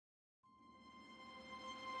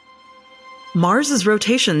Mars's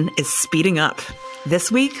rotation is speeding up.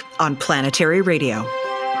 This week on Planetary Radio.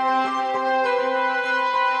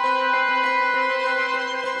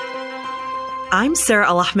 I'm Sarah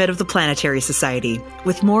Al-Ahmed of the Planetary Society,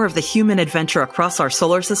 with more of the human adventure across our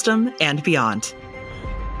solar system and beyond.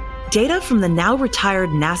 Data from the now-retired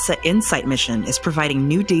NASA InSight mission is providing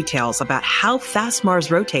new details about how fast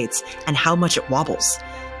Mars rotates and how much it wobbles.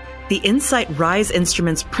 The InSight RISE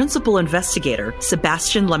instrument's principal investigator,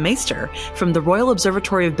 Sebastian Lemaister, from the Royal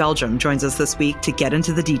Observatory of Belgium, joins us this week to get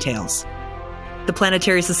into the details. The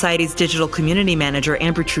Planetary Society's digital community manager,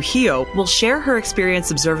 Amber Trujillo, will share her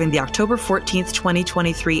experience observing the October 14th,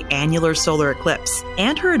 2023 annular solar eclipse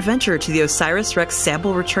and her adventure to the OSIRIS-REx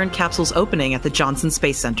sample return capsule's opening at the Johnson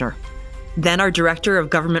Space Center. Then our Director of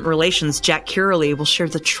Government Relations, Jack Curley, will share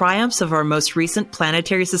the triumphs of our most recent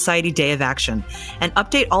Planetary Society Day of Action and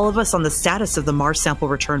update all of us on the status of the Mars sample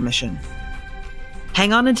return mission.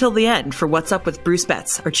 Hang on until the end for What's Up with Bruce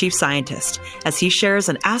Betts, our Chief Scientist, as he shares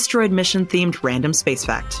an asteroid mission-themed random space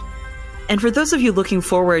fact. And for those of you looking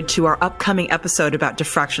forward to our upcoming episode about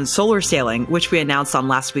diffraction solar sailing, which we announced on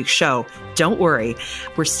last week's show, don't worry,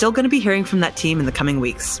 we're still going to be hearing from that team in the coming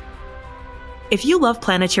weeks. If you love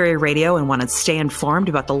Planetary Radio and want to stay informed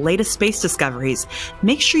about the latest space discoveries,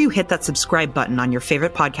 make sure you hit that subscribe button on your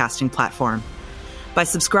favorite podcasting platform. By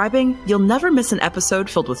subscribing, you'll never miss an episode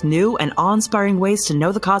filled with new and awe-inspiring ways to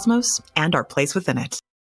know the cosmos and our place within it.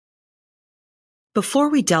 Before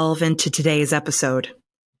we delve into today's episode,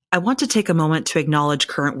 I want to take a moment to acknowledge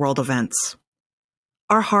current world events.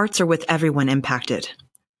 Our hearts are with everyone impacted.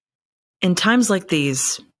 In times like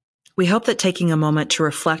these, we hope that taking a moment to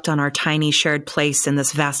reflect on our tiny shared place in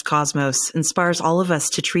this vast cosmos inspires all of us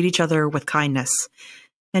to treat each other with kindness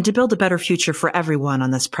and to build a better future for everyone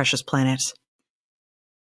on this precious planet.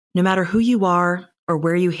 No matter who you are or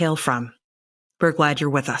where you hail from, we're glad you're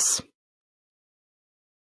with us.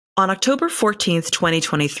 On October 14th,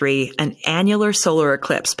 2023, an annular solar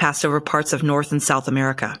eclipse passed over parts of North and South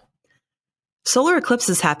America. Solar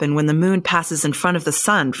eclipses happen when the moon passes in front of the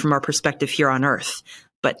sun from our perspective here on Earth,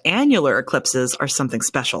 but annular eclipses are something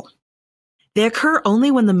special. They occur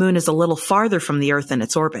only when the moon is a little farther from the Earth in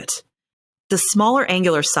its orbit. The smaller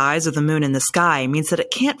angular size of the moon in the sky means that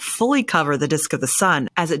it can't fully cover the disk of the sun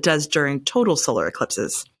as it does during total solar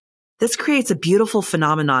eclipses. This creates a beautiful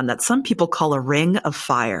phenomenon that some people call a ring of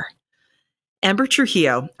fire. Amber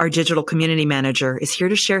Trujillo, our digital community manager, is here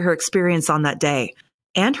to share her experience on that day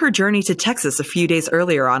and her journey to Texas a few days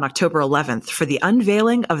earlier on October 11th for the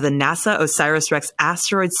unveiling of the NASA OSIRIS-REx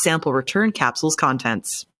asteroid sample return capsule's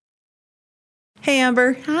contents. Hey,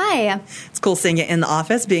 Amber. Hi. It's cool seeing you in the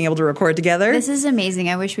office, being able to record together. This is amazing.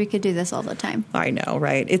 I wish we could do this all the time. I know,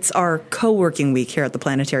 right? It's our co-working week here at the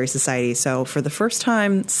Planetary Society. So for the first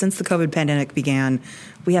time since the COVID pandemic began,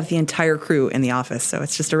 we have the entire crew in the office. So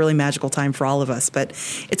it's just a really magical time for all of us. But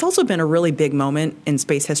it's also been a really big moment in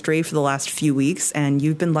space history for the last few weeks. And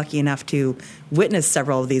you've been lucky enough to witness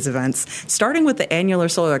several of these events, starting with the annular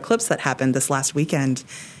solar eclipse that happened this last weekend.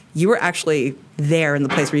 You were actually there in the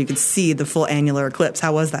place where you could see the full annular eclipse.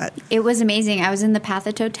 How was that? It was amazing. I was in the path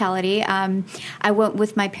of totality. I went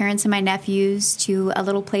with my parents and my nephews to a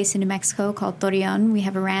little place in New Mexico called Torreon. We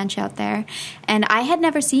have a ranch out there. And I had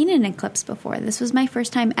never seen an eclipse before. This was my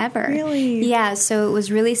first time ever. Really? Yeah, so it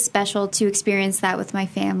was really special to experience that with my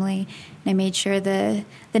family. And I made sure the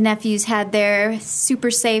nephews had their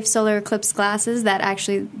super safe solar eclipse glasses that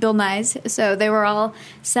actually Bill Nye's. So they were all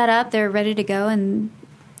set up. They were ready to go. And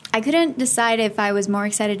I couldn't decide if I was more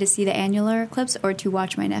excited to see the annular eclipse or to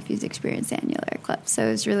watch my nephews experience the annular eclipse. So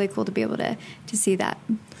it was really cool to be able to see that.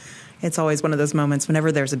 It's always one of those moments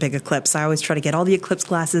whenever there's a big eclipse. I always try to get all the eclipse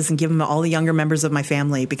glasses and give them to all the younger members of my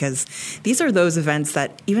family because these are those events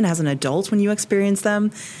that even as an adult, when you experience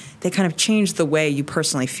them, they kind of change the way you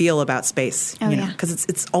personally feel about space. Because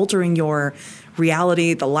it's altering your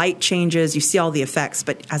reality. The light changes. You see all the effects.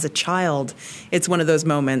 But as a child, it's one of those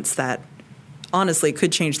moments that honestly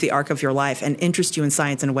could change the arc of your life and interest you in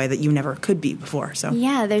science in a way that you never could be before. So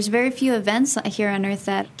yeah, there's very few events here on Earth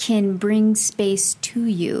that can bring space to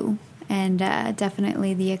you, and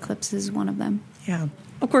definitely the eclipse is one of them. Yeah.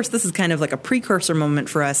 Of course, this is kind of like a precursor moment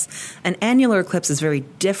for us. An annular eclipse is very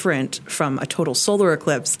different from a total solar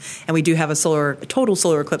eclipse, and we do have a total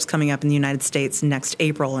solar eclipse coming up in the United States next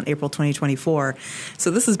April, in April 2024.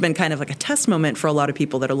 So this has been kind of like a test moment for a lot of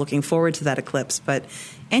people that are looking forward to that eclipse. But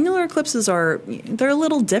annular eclipses they're a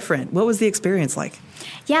little different. What was the experience like?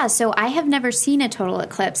 Yeah, so I have never seen a total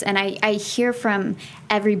eclipse, and I hear from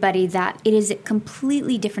everybody that it is a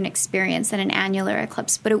completely different experience than an annular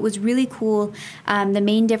eclipse, but it was really cool. The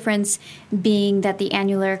main difference being that the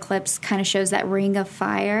annular eclipse kind of shows that ring of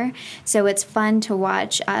fire, so it's fun to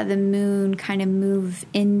watch the moon kind of move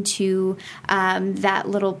into that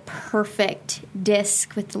little perfect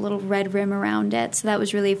disc with the little red rim around it, so that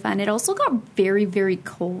was really fun. It also got very, very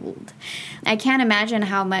cold. I can't imagine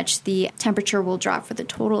how much the temperature will drop for the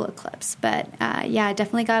total eclipse, but yeah, it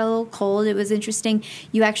definitely got a little cold. It was interesting.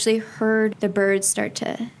 You actually heard the birds start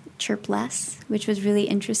to chirp less, which was really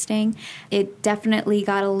interesting. It definitely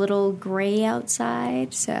got a little gray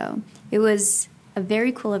outside, so it was a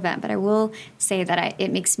very cool event, but I will say that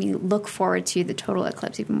it makes me look forward to the total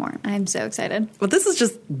eclipse even more. I'm so excited. Well, this is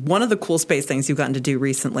just one of the cool space things you've gotten to do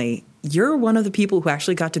recently. You're one of the people who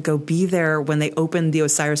actually got to go be there when they opened the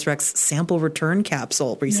OSIRIS-REx sample return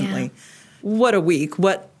capsule recently. Yeah. What a week.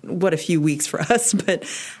 What a few weeks for us. But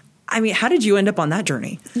I mean, how did you end up on that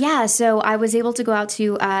journey? Yeah, so I was able to go out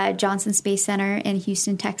to Johnson Space Center in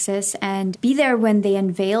Houston, Texas, and be there when they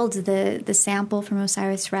unveiled the sample from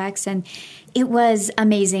OSIRIS-REx, and it was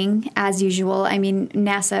amazing, as usual. I mean,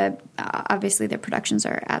 NASA, obviously their productions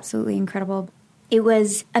are absolutely incredible. It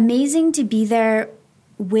was amazing to be there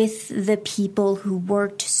with the people who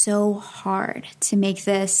worked so hard to make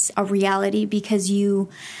this a reality, because you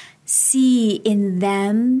see in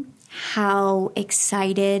them how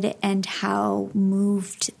excited and how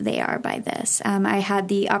moved they are by this. I had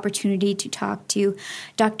the opportunity to talk to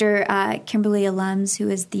Dr. Kimberly Alums, who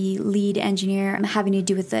is the lead engineer having to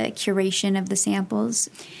do with the curation of the samples.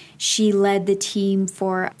 She led the team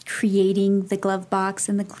for creating the glove box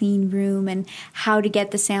and the clean room and how to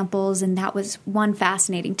get the samples, and that was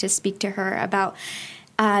fascinating to speak to her about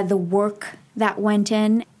the work that went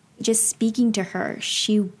in. Just speaking to her,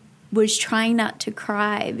 she was trying not to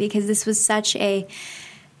cry, because this was such a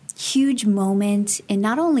huge moment in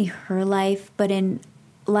not only her life, but in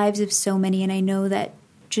lives of so many. And I know that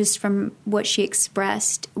just from what she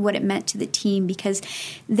expressed, what it meant to the team, because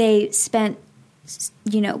they spent,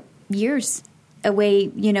 years away,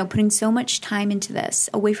 putting so much time into this,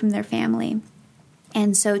 away from their family.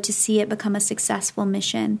 And so to see it become a successful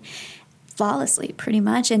mission flawlessly, pretty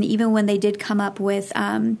much. And even when they did come up with,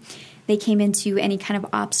 they came into any kind of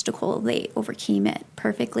obstacle, they overcame it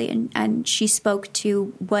perfectly. And she spoke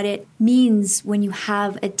to what it means when you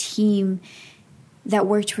have a team that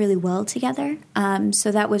worked really well together.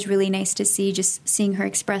 So that was really nice to see, just seeing her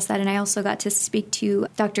express that. And I also got to speak to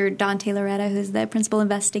Dr. Don Tayloretta, who's the principal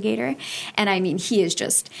investigator. And I mean, he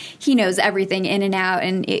knows everything in and out.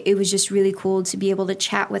 And it was just really cool to be able to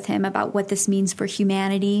chat with him about what this means for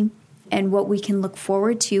humanity and what we can look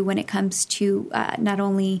forward to when it comes to not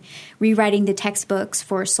only rewriting the textbooks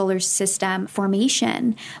for solar system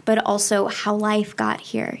formation, but also how life got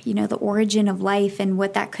here, the origin of life and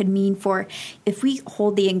what that could mean for, if we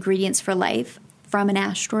hold the ingredients for life from an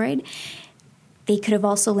asteroid, they could have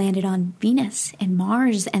also landed on Venus and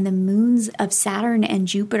Mars and the moons of Saturn and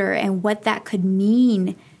Jupiter, and what that could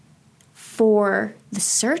mean for the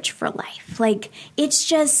search for life. Like,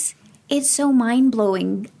 it's so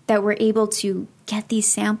mind-blowing that we're able to get these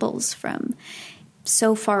samples from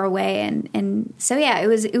so far away. And so, yeah, it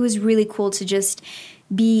was really cool to just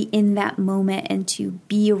be in that moment and to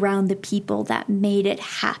be around the people that made it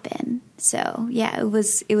happen. So, yeah, it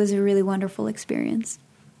was a really wonderful experience.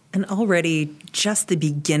 And already just the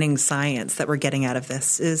beginning science that we're getting out of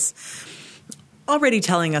this is already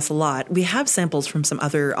telling us a lot. We have samples from some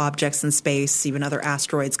other objects in space, even other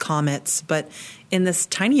asteroids, comets, but in this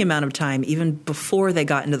tiny amount of time, even before they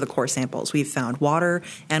got into the core samples, we've found water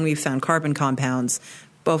and we've found carbon compounds,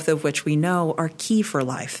 both of which we know are key for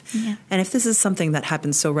life. Yeah. And if this is something that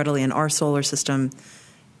happens so readily in our solar system,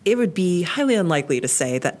 it would be highly unlikely to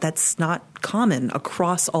say that that's not common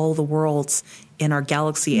across all the worlds in our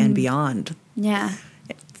galaxy and beyond. Yeah.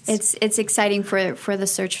 It's exciting for the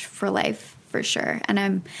search for life, for sure. And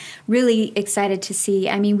I'm really excited to see.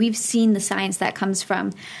 I mean, we've seen the science that comes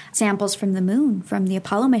from samples from the moon, from the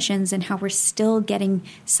Apollo missions, and how we're still getting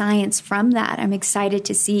science from that. I'm excited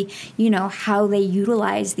to see, how they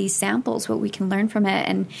utilize these samples, what we can learn from it.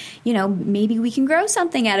 And, maybe we can grow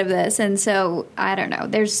something out of this. And so, I don't know.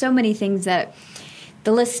 There's so many things that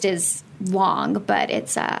the list is long, but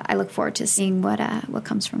it's, I look forward to seeing what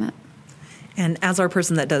comes from it. And as our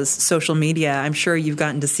person that does social media, I'm sure you've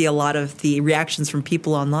gotten to see a lot of the reactions from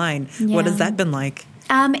people online. Yeah. What has that been like?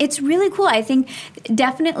 It's really cool. I think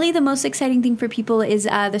definitely the most exciting thing for people is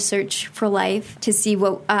the search for life, to see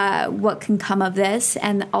what can come of this.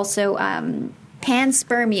 And also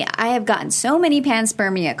Panspermia. I have gotten so many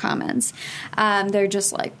panspermia comments. They're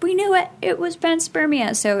just like, we knew it. It was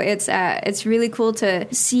panspermia. So it's really cool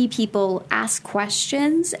to see people ask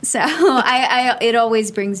questions. So it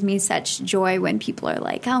always brings me such joy when people are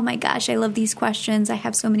like, oh my gosh, I love these questions. I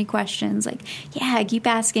have so many questions. Like, yeah, keep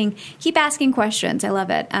asking questions. I love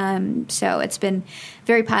it. So it's been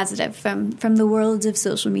very positive from the world of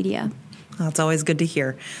social media. That's always good to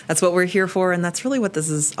hear. That's what we're here for, and that's really what this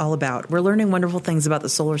is all about. We're learning wonderful things about the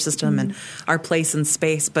solar system and our place in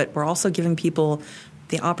space, but we're also giving people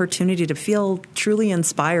the opportunity to feel truly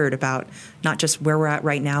inspired about not just where we're at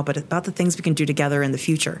right now, but about the things we can do together in the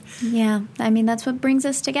future. Yeah, I mean, that's what brings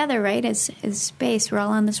us together, right, is space. We're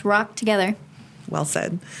all on this rock together. Well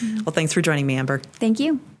said. Well, thanks for joining me, Amber. Thank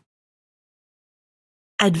you.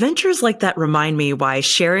 Adventures like that remind me why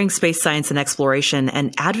sharing space science and exploration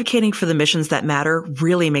and advocating for the missions that matter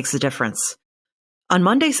really makes a difference. On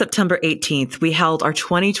Monday, September 18th, we held our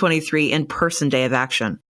 2023 in-person Day of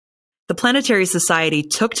Action. The Planetary Society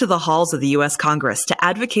took to the halls of the U.S. Congress to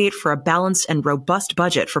advocate for a balanced and robust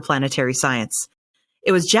budget for planetary science.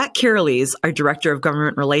 It was Jack Kiraly's, our Director of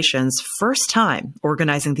Government Relations, first time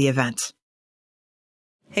organizing the event.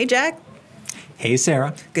 Hey, Jack. Hey,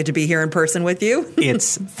 Sarah. Good to be here in person with you.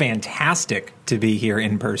 It's fantastic to be here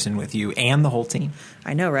in person with you and the whole team.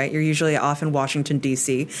 I know, right? You're usually off in Washington,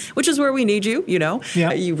 D.C., which is where we need you, you know.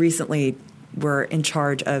 Yeah. You recently were in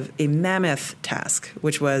charge of a mammoth task,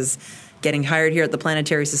 which was getting hired here at the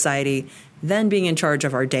Planetary Society, then being in charge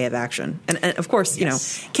of our Day of Action. And of course, you know,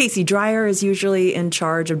 Casey Dreyer is usually in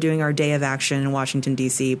charge of doing our Day of Action in Washington,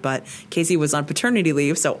 D.C., but Casey was on paternity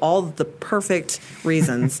leave, so all the perfect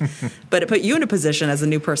reasons. But it put you in a position as a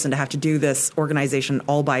new person to have to do this organization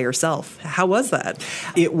all by yourself. How was that?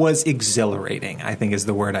 It was exhilarating, I think is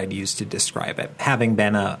the word I'd use to describe it. Having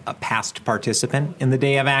been a past participant in the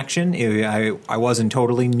Day of Action, I wasn't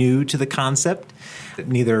totally new to the concept,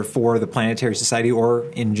 neither for the Planetary Society or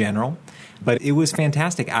in general. But it was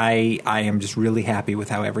fantastic. I am just really happy with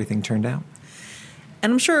how everything turned out.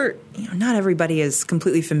 And I'm sure not everybody is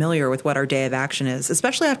completely familiar with what our Day of Action is,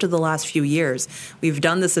 especially after the last few years. We've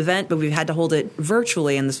done this event, but we've had to hold it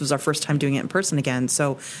virtually, and this was our first time doing it in person again.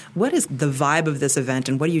 So what is the vibe of this event,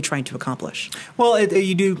 and what are you trying to accomplish? Well,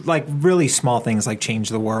 you do like really small things like change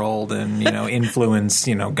the world and, influence,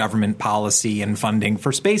 government policy and funding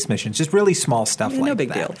for space missions, just really small stuff like that. No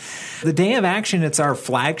big deal. The Day of Action, it's our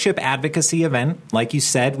flagship advocacy event. Like you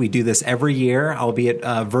said, we do this every year, albeit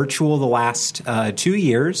virtual the last 2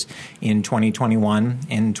 years in 2021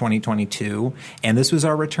 and 2022, and this was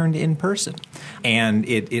our return to in-person. And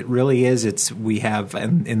it really is. We have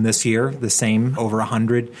in this year the same over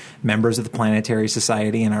 100 members of the Planetary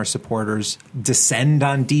Society and our supporters descend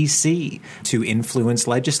on D.C. to influence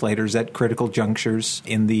legislators at critical junctures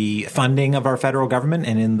in the funding of our federal government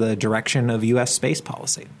and in the direction of U.S. space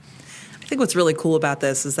policy. I think what's really cool about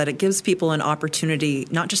this is that it gives people an opportunity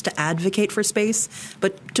not just to advocate for space,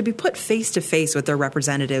 but to be put face-to-face with their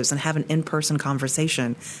representatives and have an in-person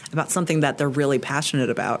conversation about something that they're really passionate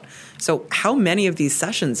about. So how many of these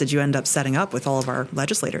sessions did you end up setting up with all of our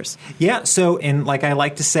legislators? Yeah, so like I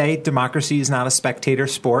like to say, democracy is not a spectator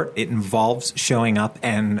sport. It involves showing up,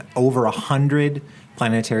 and over 100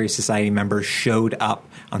 Planetary Society members showed up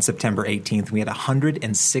on September 18th. We had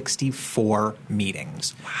 164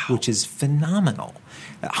 meetings, which is phenomenal.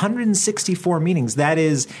 164 meetings.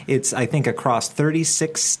 It's, I think, across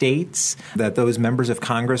 36 states that those members of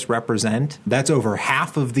Congress represent. That's over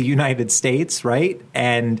half of the United States, right?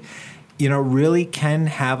 And, really can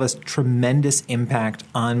have a tremendous impact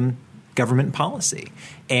on government policy.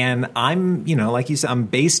 And I'm, like you said, I'm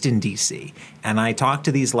based in D.C., and I talk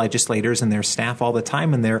to these legislators and their staff all the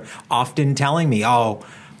time, and they're often telling me,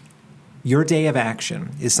 your Day of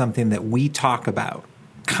Action is something that we talk about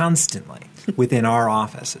constantly within our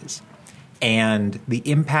offices. And the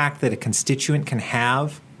impact that a constituent can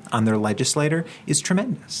have on their legislator is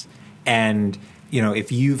tremendous. And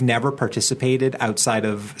if you've never participated outside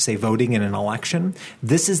of, say, voting in an election,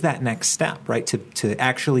 this is that next step, right? To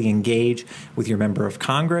actually engage with your member of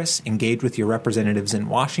Congress, engage with your representatives in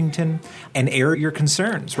Washington, and air your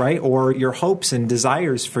concerns, right? Or your hopes and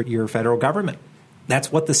desires for your federal government.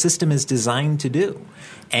 That's what the system is designed to do.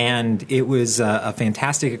 And it was a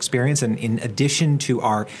fantastic experience. And in addition to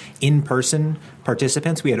our in-person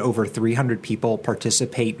participants, we had over 300 people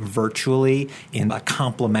participate virtually in a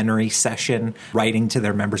complimentary session, writing to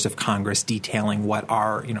their members of Congress, detailing what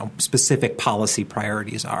our specific policy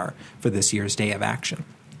priorities are for this year's Day of Action.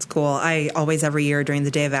 It's cool. I always, every year during the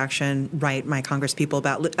Day of Action, write my congresspeople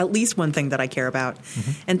about at least one thing that I care about.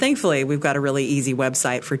 Mm-hmm. And thankfully, we've got a really easy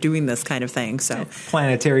website for doing this kind of thing. So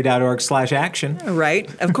planetary.org/action. Right.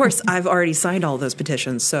 Of course, I've already signed all those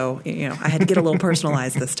petitions, so I had to get a little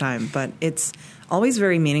personalized this time. But it's always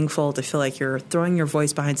very meaningful to feel like you're throwing your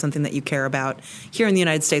voice behind something that you care about. Here in the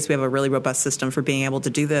United States, we have a really robust system for being able to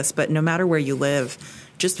do this. But no matter where you live,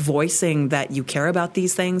 just voicing that you care about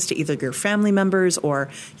these things to either your family members or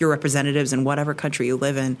your representatives in whatever country you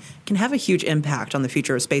live in can have a huge impact on the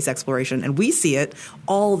future of space exploration. And we see it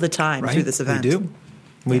all the time through this event.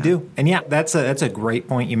 We do. And that's a great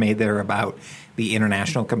point you made there about the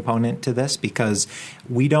international component to this, because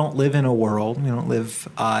we don't live in a world, we don't live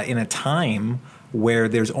in a time where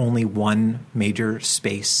there's only one major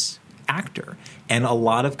space actor. And a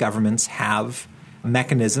lot of governments have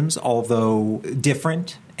mechanisms, although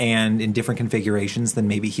different and in different configurations than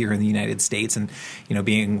maybe here in the United States. And,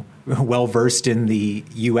 being well versed in the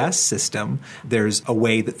U.S. system, there's a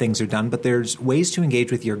way that things are done, but there's ways to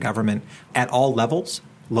engage with your government at all levels,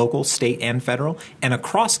 local, state, and federal, and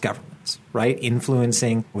across governments, right?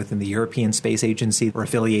 Influencing within the European Space Agency or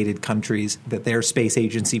affiliated countries that their space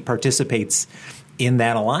agency participates in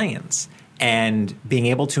that alliance. And being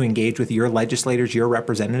able to engage with your legislators, your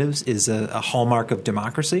representatives, is a hallmark of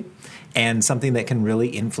democracy and something that can really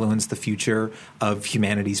influence the future of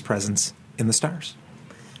humanity's presence in the stars.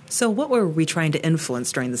 So what were we trying to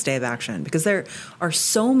influence during this Day of Action? Because there are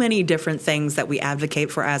so many different things that we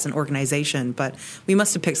advocate for as an organization, but we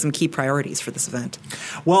must have picked some key priorities for this event.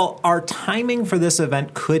 Well, our timing for this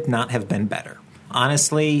event could not have been better.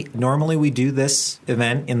 Honestly, normally we do this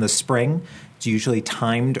event in the spring. It's usually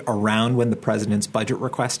timed around when the president's budget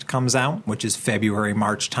request comes out, which is February,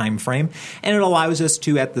 March timeframe. And it allows us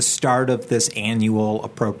to, at the start of this annual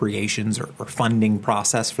appropriations or funding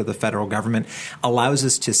process for the federal government, allows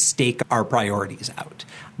us to stake our priorities out.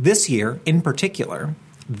 This year, in particular,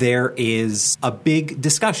 there is a big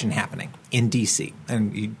discussion happening in D.C.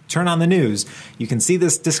 And you turn on the news, you can see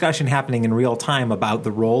this discussion happening in real time about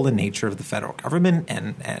the role and nature of the federal government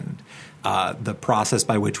and the process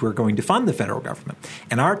by which we're going to fund the federal government.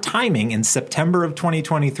 And our timing in September of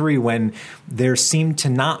 2023, when there seemed to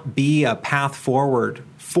not be a path forward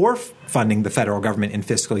for funding the federal government in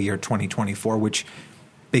fiscal year 2024, which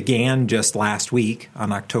began just last week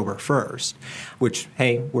on October 1st, which,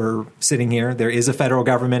 hey, we're sitting here. There is a federal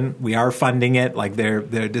government. We are funding it. Like their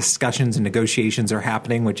discussions and negotiations are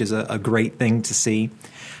happening, which is a great thing to see.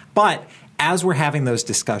 But as we're having those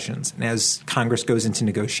discussions and as Congress goes into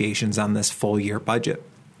negotiations on this full year budget,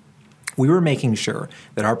 we were making sure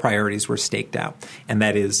that our priorities were staked out. And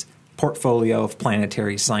that is portfolio of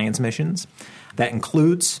planetary science missions. That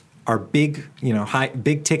includes our big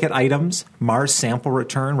ticket items, Mars sample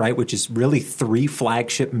return, right, which is really 3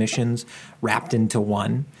 flagship missions wrapped into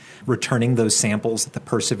one, returning those samples that the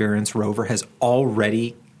Perseverance rover has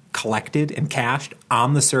already collected and cached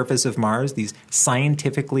on the surface of Mars, these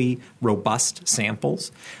scientifically robust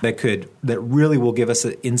samples that really will give us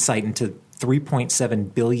an insight into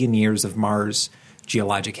 3.7 billion years of Mars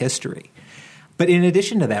geologic history. But in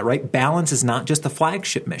addition to that, right, balance is not just the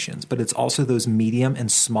flagship missions, but it's also those medium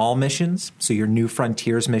and small missions. So your New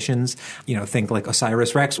Frontiers missions, think like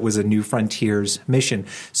OSIRIS-REx was a New Frontiers mission.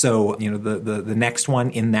 So, the next one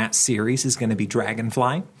in that series is going to be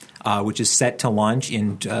Dragonfly, which is set to launch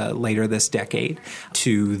in later this decade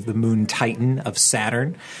to the moon Titan of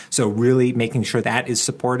Saturn. So really making sure that is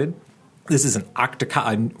supported. This is an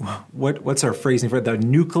what's our phrasing for it? The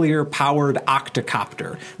nuclear-powered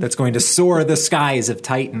octocopter that's going to soar the skies of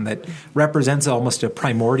Titan that represents almost a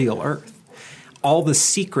primordial Earth. All the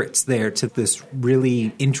secrets there to this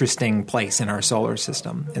really interesting place in our solar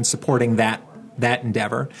system and supporting that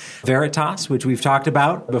endeavor. Veritas, which we've talked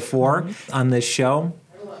about before on this show,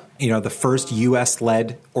 the first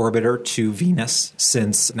U.S.-led orbiter to Venus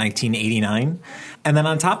since 1989. And then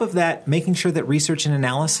on top of that, making sure that research and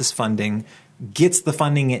analysis funding gets the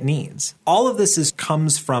funding it needs. All of this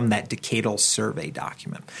comes from that decadal survey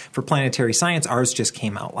document. For planetary science, ours just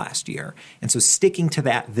came out last year. And so sticking to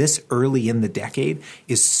that this early in the decade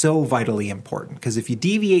is so vitally important, because if you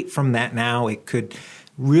deviate from that now, it could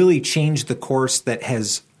really change the course that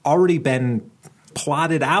has already been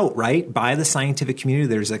plotted out, right, by the scientific community.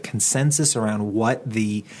 There's a consensus around what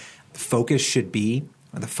the focus should be,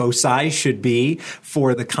 or the foci should be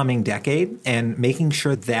for the coming decade, and making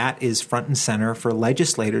sure that is front and center for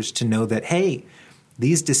legislators to know that, hey,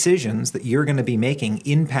 these decisions that you're going to be making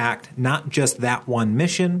impact not just that one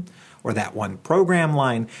mission or that one program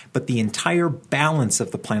line, but the entire balance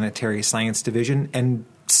of the Planetary Science Division, and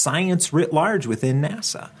science writ large within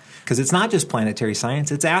NASA. Because it's not just planetary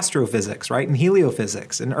science, it's astrophysics, right, and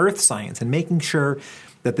heliophysics and earth science, and making sure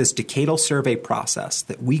that this decadal survey process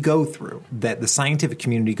that we go through, that the scientific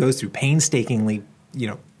community goes through painstakingly,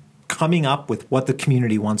 coming up with what the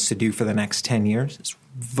community wants to do for the next 10 years is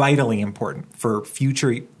vitally important for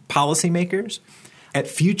future policymakers at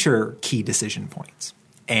future key decision points.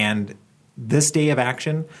 And this day of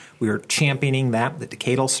action, we are championing that, the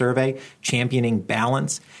decadal survey, championing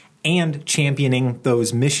balance, and championing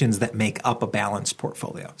those missions that make up a balanced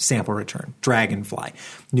portfolio. Sample return, Dragonfly,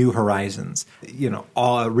 New Horizons,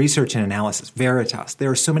 all research and analysis, Veritas.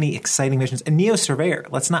 There are so many exciting missions. And NEO-Surveyor,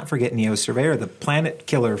 let's not forget NEO-Surveyor, the planet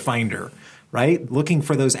killer finder, right? Looking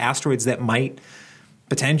for those asteroids that might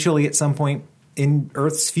potentially at some point in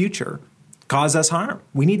Earth's future cause us harm.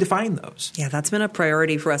 We need to find those. Yeah, that's been a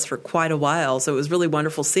priority for us for quite a while. So it was really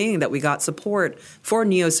wonderful seeing that we got support for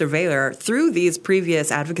NEO-Surveyor through these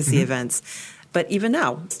previous advocacy events. But even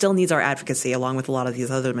now, still needs our advocacy along with a lot of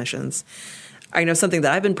these other missions. I know something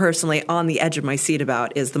that I've been personally on the edge of my seat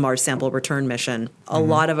about is the Mars Sample Return mission. A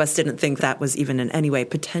lot of us didn't think that was even in any way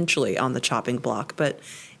potentially on the chopping block. But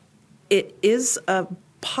it is a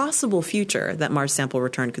possible future that Mars Sample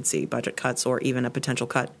Return could see budget cuts or even a potential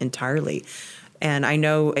cut entirely. And I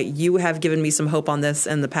know you have given me some hope on this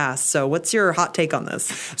in the past. So what's your hot take on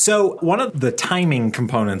this? So one of the timing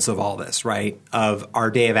components of all this, right, of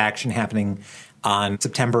our day of action happening on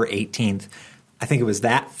September 18th, I think it was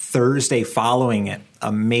that Thursday following it,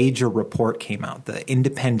 a major report came out, the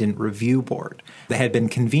Independent Review Board, that had been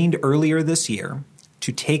convened earlier this year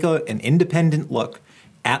to take an independent look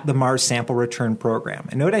at the Mars Sample Return Program.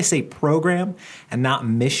 And note I say program and not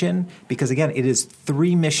mission because, again, it is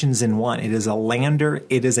 3 missions in one. It is a lander.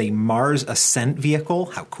 It is a Mars ascent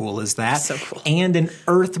vehicle. How cool is that? So cool. And an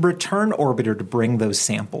Earth return orbiter to bring those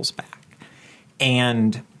samples back.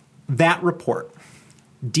 And that report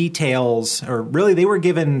details, or really they were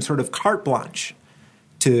given sort of carte blanche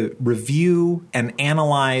to review and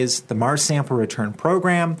analyze the Mars Sample Return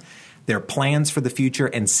Program, their plans for the future,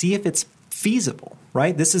 and see if it's feasible,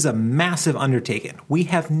 right? This is a massive undertaking. We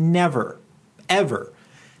have never, ever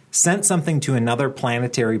sent something to another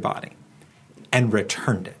planetary body and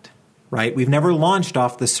returned it, right? We've never launched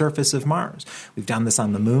off the surface of Mars. We've done this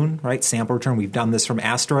on the moon, right? Sample return. We've done this from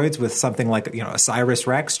asteroids with something like,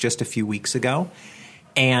 OSIRIS-REx just a few weeks ago.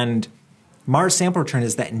 And Mars Sample Return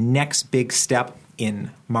is that next big step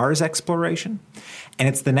in Mars exploration. And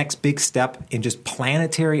it's the next big step in just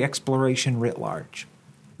planetary exploration writ large.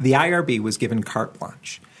 The IRB was given carte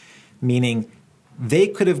blanche, meaning they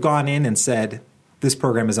could have gone in and said, this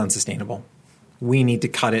program is unsustainable. We need to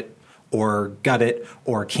cut it or gut it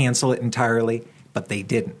or cancel it entirely, but they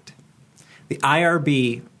didn't. The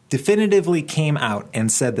IRB definitively came out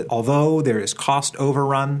and said that although there is cost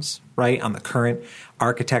overruns, right, on the current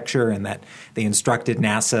architecture and that they instructed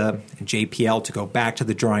NASA and JPL to go back to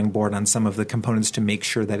the drawing board on some of the components to make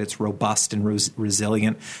sure that it's robust and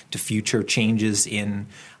resilient to future changes in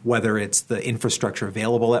whether it's the infrastructure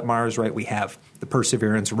available at Mars, right? We have the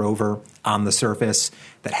Perseverance rover on the surface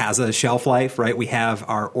that has a shelf life, right? We have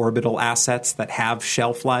our orbital assets that have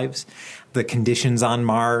shelf lives. The conditions on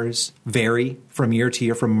Mars vary from year to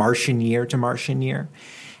year, from Martian year to Martian year.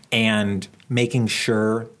 And making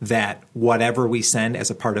sure that whatever we send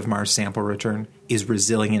as a part of Mars Sample Return is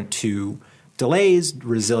resilient to delays,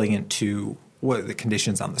 resilient to what the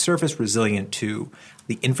conditions on the surface, resilient to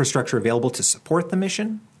the infrastructure available to support the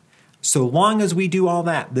mission. So long as we do all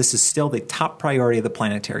that, this is still the top priority of the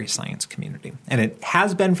planetary science community. And it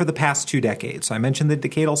has been for the past 2 decades. So I mentioned the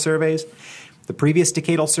decadal surveys. The previous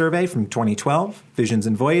decadal survey from 2012, Visions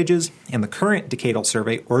and Voyages, and the current decadal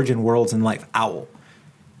survey, Origin, Worlds, and Life, OWL.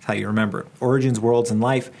 That's how you remember it. Origins, Worlds, and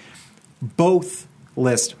Life both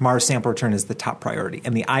list Mars Sample Return as the top priority.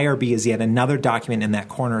 And the IRB is yet another document in that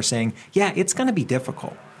corner saying, yeah, it's going to be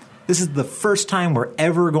difficult. This is the first time we're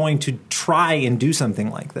ever going to try and do something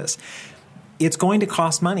like this. It's going to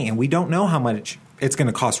cost money, and we don't know how much it's going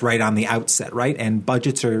to cost right on the outset, right? And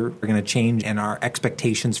budgets are going to change, and our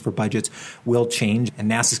expectations for budgets will change. And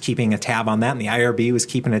NASA's keeping a tab on that, and the IRB was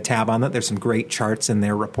keeping a tab on that. There's some great charts in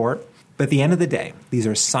their report. But at the end of the day, these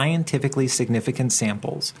are scientifically significant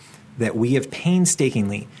samples that we have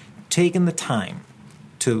painstakingly taken the time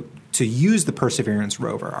to use the Perseverance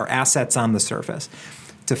rover, our assets on the surface,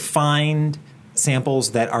 to find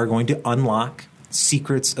samples that are going to unlock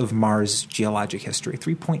secrets of Mars' geologic history,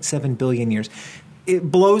 3.7 billion years.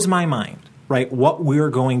 It blows my mind, right, what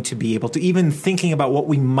we're going to be able to, even thinking about what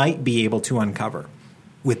we might be able to uncover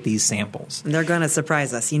with these samples. And they're going to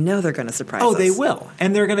surprise us. They're going to surprise us. Oh, they will.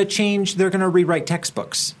 And they're going to rewrite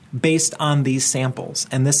textbooks based on these samples.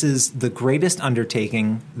 And this is the greatest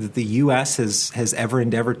undertaking that the U.S. has ever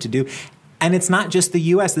endeavored to do. And it's not just the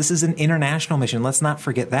U.S. This is an international mission. Let's not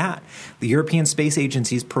forget that. The European Space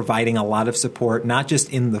Agency is providing a lot of support, not just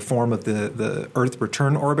in the form of the Earth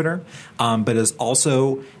Return Orbiter, but is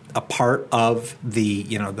also a part of the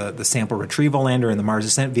sample retrieval lander and the Mars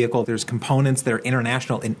Ascent Vehicle. There's components that are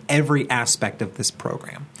international in every aspect of this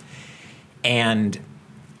program. And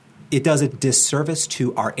it does a disservice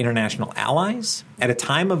to our international allies at a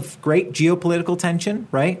time of great geopolitical tension,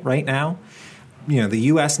 right now. The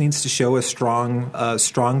U.S. needs to show a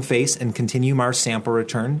strong face and continue Mars sample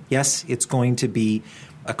return. Yes, it's going to be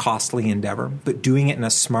a costly endeavor, but doing it in a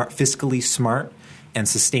fiscally smart and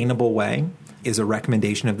sustainable way is a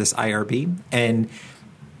recommendation of this IRB. And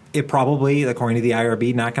it probably, according to the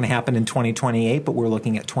IRB, not going to happen in 2028, but we're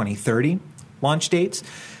looking at 2030 launch dates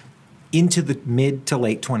into the mid to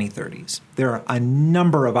late 2030s. There are a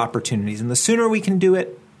number of opportunities, and the sooner we can do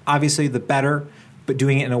it, obviously, the better. But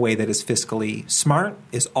doing it in a way that is fiscally smart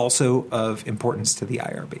is also of importance to the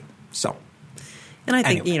IRB. So, and I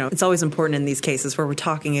think, it's always important in these cases where we're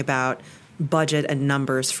talking about budget and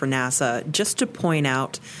numbers for NASA, just to point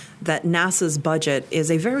out that NASA's budget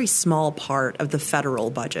is a very small part of the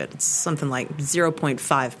federal budget. It's something like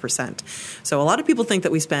 0.5%. So a lot of people think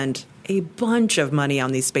that we spend a bunch of money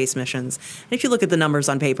on these space missions. And if you look at the numbers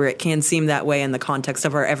on paper, it can seem that way in the context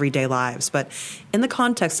of our everyday lives. But in the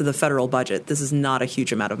context of the federal budget, this is not a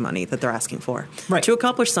huge amount of money that they're asking for to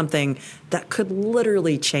accomplish something that could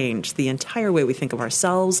literally change the entire way we think of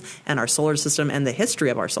ourselves and our solar system and the history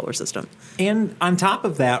of our solar system. And on top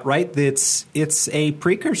of that, it's a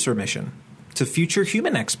precursor mission to future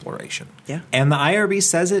human exploration. Yeah. And the IRB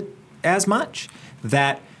says it as much,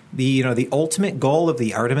 that the ultimate goal of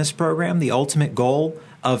the Artemis program, the ultimate goal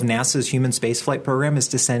of NASA's human spaceflight program is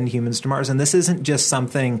to send humans to Mars. And this isn't just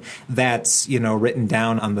something that's, written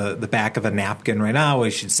down on the back of a napkin right now,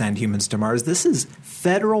 we should send humans to Mars. This is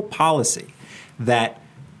federal policy that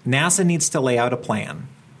NASA needs to lay out a plan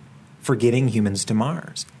for getting humans to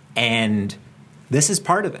Mars. And this is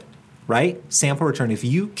part of it, right? Sample return. If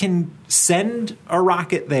you can send a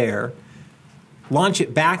rocket there, launch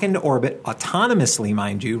it back into orbit autonomously,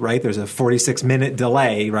 mind you, right? There's a 46-minute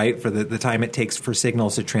delay, right, for the time it takes for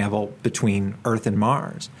signals to travel between Earth and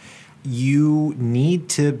Mars. You need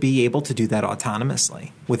to be able to do that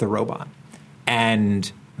autonomously with a robot.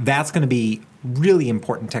 And that's going to be really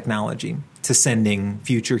important technology to sending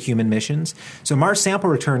future human missions. So Mars sample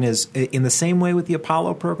return is in the same way with the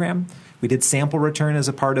Apollo program. We did sample return as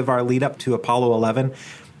a part of our lead up to Apollo 11.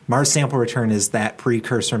 Mars sample return is that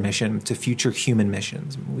precursor mission to future human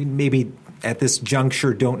missions. We maybe at this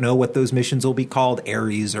juncture don't know what those missions will be called,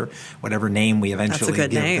 Ares or whatever name we eventually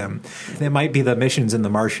give them. It might be the missions in the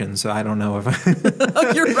Martian, so I don't know if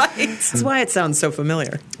Oh, you're right. That's why it sounds so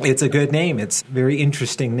familiar. It's a good name. It's a very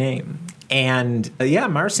interesting name. And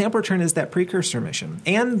Mars sample return is that precursor mission.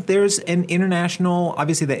 And there's an international,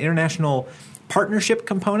 obviously the international partnership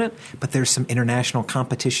component, but there's some international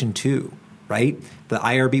competition too. Right? The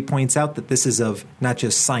IRB points out that this is of not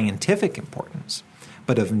just scientific importance,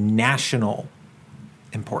 but of national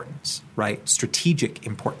importance, right? Strategic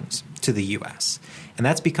importance to the U.S. And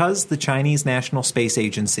that's because the Chinese National Space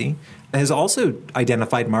Agency has also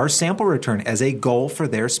identified Mars sample return as a goal for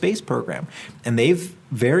their space program. And they've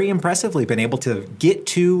very impressively been able to get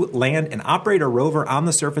to land and operate a rover on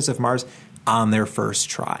the surface of Mars on their first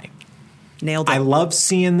try. Nailed it. I love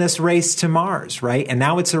seeing this race to Mars, right? And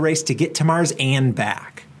now it's a race to get to Mars and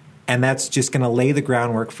back. And that's just going to lay the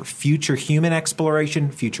groundwork for future human exploration,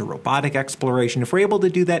 future robotic exploration. If we're able to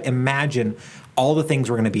do that, imagine all the things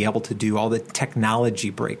we're going to be able to do, all the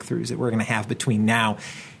technology breakthroughs that we're going to have between now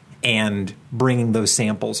and bringing those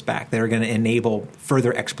samples back that are going to enable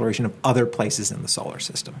further exploration of other places in the solar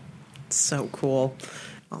system. So cool.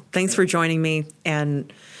 Well, thanks for joining me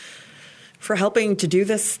and for helping to do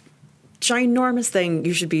this ginormous thing.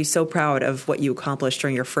 You should be so proud of what you accomplished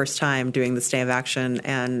during your first time doing this Day of Action.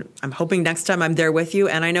 And I'm hoping next time I'm there with you.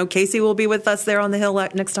 And I know Casey will be with us there on the Hill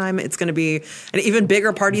next time. It's going to be an even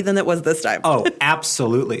bigger party than it was this time. Oh,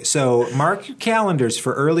 absolutely. So mark your calendars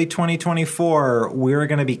for early 2024. We're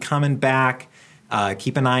going to be coming back.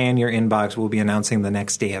 Keep an eye on your inbox. We'll be announcing the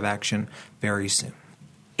next Day of Action very soon.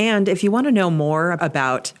 And if you want to know more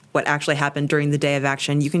about what actually happened during the Day of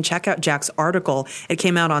Action, you can check out Jack's article. It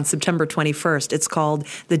came out on September 21st. It's called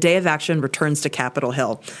The Day of Action Returns to Capitol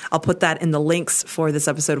Hill. I'll put that in the links for this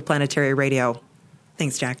episode of Planetary Radio.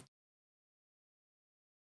 Thanks, Jack.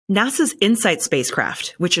 NASA's InSight's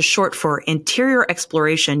spacecraft, which is short for Interior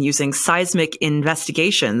Exploration Using Seismic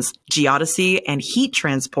Investigations, Geodesy, and Heat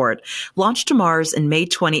Transport, launched to Mars in May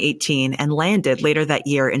 2018 and landed later that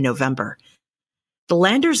year in November. The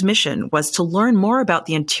lander's mission was to learn more about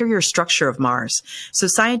the interior structure of Mars, so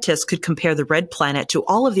scientists could compare the red planet to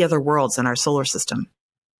all of the other worlds in our solar system.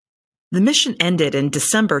 The mission ended in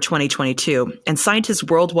December 2022, and scientists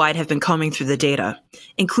worldwide have been combing through the data,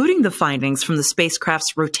 including the findings from the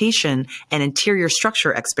spacecraft's Rotation and Interior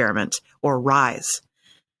Structure Experiment, or RISE.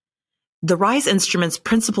 The RISE instrument's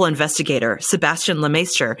principal investigator, Sébastien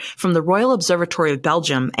Lemaistre, from the Royal Observatory of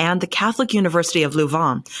Belgium and the Catholic University of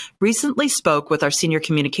Louvain, recently spoke with our senior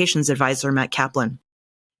communications advisor, Matt Kaplan.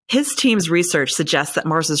 His team's research suggests that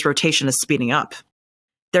Mars's rotation is speeding up.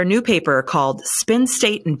 Their new paper, called Spin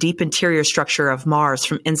State and Deep Interior Structure of Mars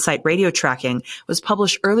from InSight Radio Tracking, was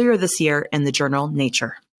published earlier this year in the journal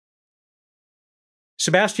Nature.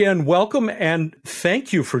 Sébastien, welcome and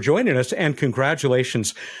thank you for joining us, and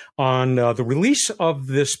congratulations on the release of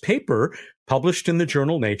this paper published in the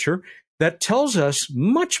journal Nature that tells us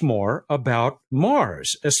much more about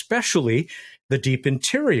Mars, especially the deep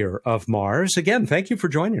interior of Mars. Again, thank you for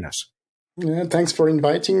joining us. Yeah, thanks for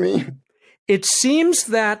inviting me. It seems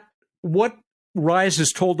that what RISE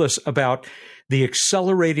has told us about the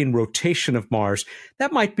accelerating rotation of Mars,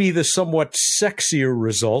 that might be the somewhat sexier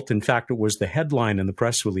result. In fact, it was the headline in the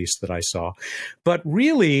press release that I saw. But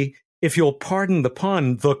really, if you'll pardon the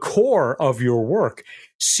pun, the core of your work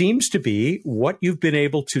seems to be what you've been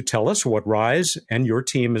able to tell us, what RISE and your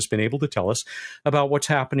team has been able to tell us about what's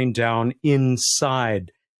happening down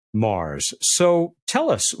inside Mars. So tell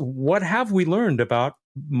us, what have we learned about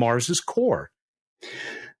Mars's core?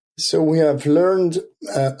 So we have learned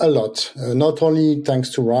a lot, not only thanks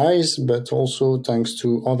to RISE, but also thanks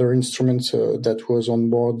to other instruments that was on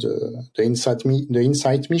board the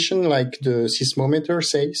InSight mission, like the seismometer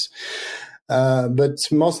says. But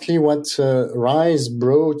mostly what RISE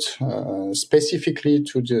brought specifically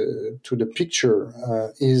to the picture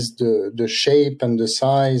is the shape and the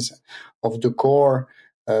size of the core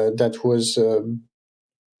that was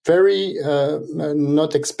very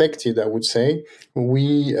not expected, I would say.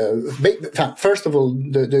 We first of all,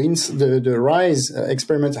 the RISE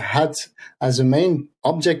experiment had as a main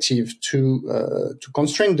objective to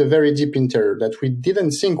constrain the very deep interior that we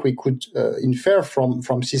didn't think we could infer from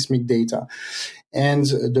seismic data, and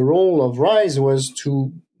the role of RISE was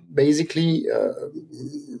to basically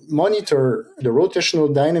monitor the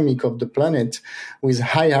rotational dynamic of the planet with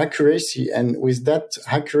high accuracy, and with that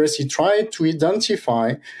accuracy try to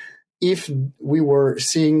identify if we were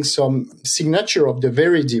seeing some signature of the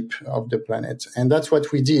very deep of the planet. And that's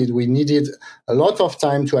what we did. We needed a lot of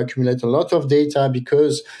time to accumulate a lot of data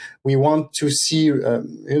because we want to see,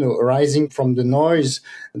 arising from the noise,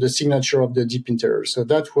 the signature of the deep interior. So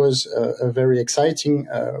that was a very exciting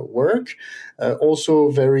work. Also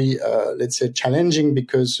very, let's say, challenging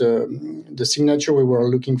because the signature we were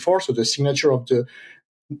looking for, so the signature of the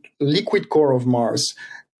liquid core of Mars,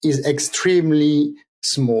 is extremely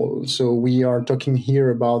small. So we are talking here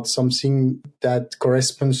about something that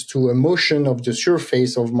corresponds to a motion of the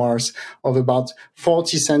surface of Mars of about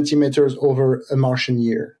 40 centimeters over a Martian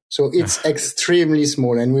year. So it's extremely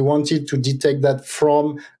small, and we wanted to detect that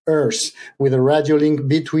from Earth with a radio link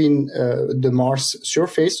between the Mars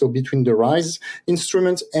surface, so between the RISE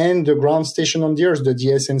instrument and the ground station on the Earth, the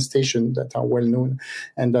DSN station that are well known,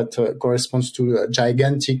 and that corresponds to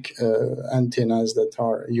gigantic antennas that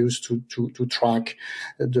are used to track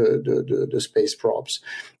the space probes.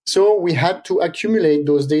 So we had to accumulate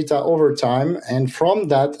those data over time, and from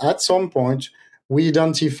that, at some point, we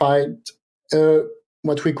identified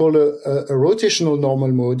what we call a rotational normal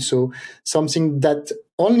mode, so something that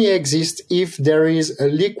only exists if there is a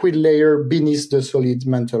liquid layer beneath the solid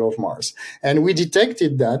mantle of Mars. And we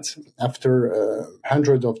detected that after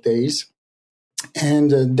hundreds of days. And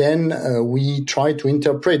then we try to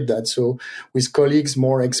interpret that. So with colleagues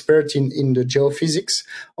more expert in the geophysics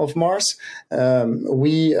of Mars,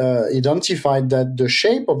 we identified that the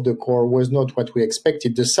shape of the core was not what we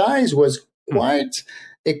expected. The size was quite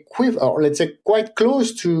or let's say quite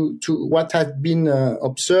close to what had been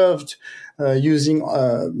observed using,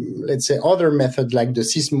 let's say, other methods like the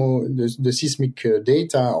seismic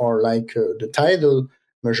data or like the tidal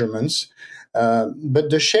measurements.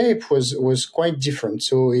 But the shape was quite different.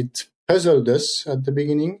 So it puzzled us at the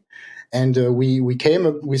beginning. And we came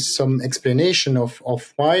up with some explanation of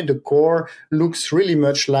why the core looks really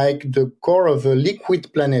much like the core of a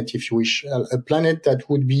liquid planet, if you wish, a planet that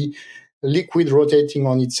would be liquid rotating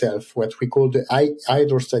on itself, what we call the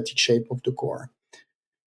hydrostatic shape of the core.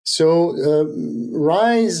 So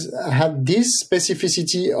RISE had this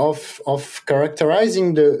specificity of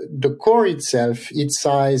characterizing the core itself, its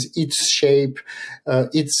size, its shape,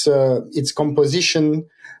 its composition,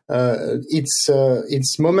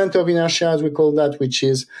 its moment of inertia, as we call that, which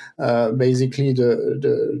is basically the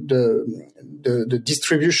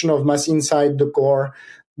distribution of mass inside the core.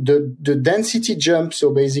 The density jump, so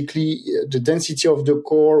basically the density of the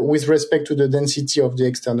core with respect to the density of the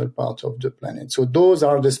external part of the planet. So those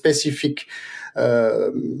are the specific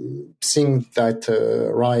things that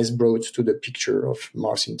RISE brought to the picture of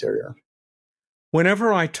Mars interior.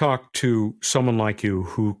 Whenever I talk to someone like you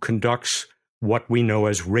who conducts what we know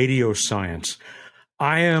as radio science,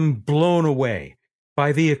 I am blown away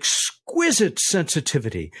by the exquisite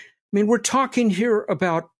sensitivity. I mean, we're talking here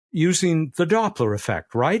about using the Doppler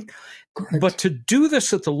effect, right? Correct. But to do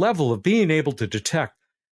this at the level of being able to detect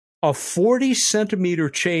a 40-centimeter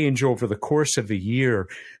change over the course of a year,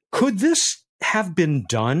 could this have been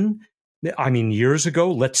done, I mean, years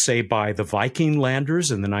ago, let's say by the Viking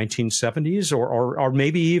landers in the 1970s, or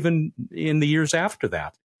maybe even in the years after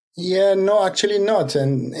that? Yeah, no, actually not.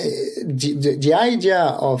 And the idea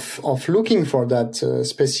of looking for that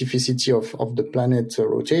specificity of the planet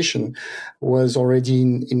rotation was already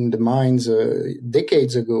in the minds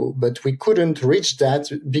decades ago, but we couldn't reach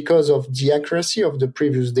that because of the accuracy of the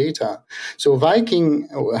previous data. So Viking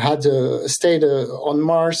had stayed on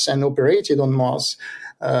Mars and operated on Mars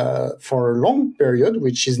for a long period,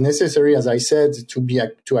 which is necessary, as I said,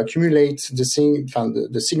 to accumulate the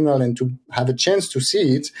signal and to have a chance to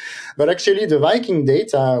see it. But actually, the Viking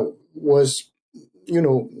data was,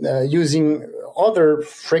 using other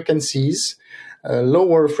frequencies,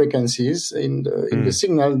 lower frequencies in the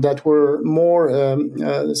signal that were more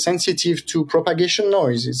sensitive to propagation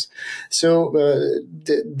noises. So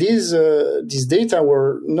these data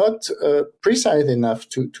were not precise enough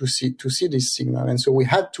to see this signal, and so we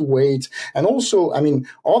had to wait. And also, I mean,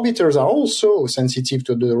 orbiters are also sensitive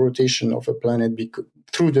to the rotation of a planet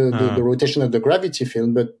through the rotation of the gravity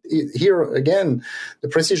field. But here again, the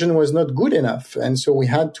precision was not good enough, and so we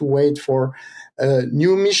had to wait for a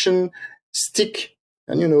new mission stick,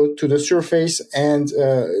 to the surface, and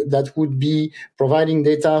that would be providing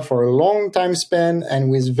data for a long time span and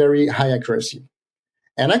with very high accuracy.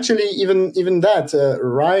 And actually, even that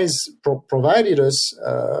RISE provided us,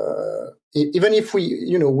 even if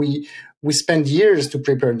we spend years to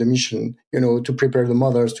prepare the mission, to prepare the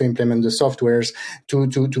models, to implement the softwares, to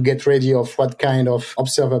get ready of what kind of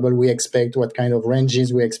observable we expect, what kind of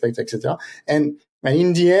ranges we expect, etc. And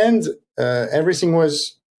in the end, everything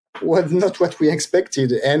was not what we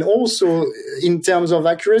expected. And also, in terms of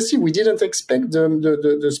accuracy, we didn't expect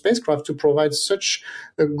the spacecraft to provide such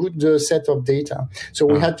a good set of data. So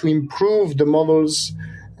we had to improve the models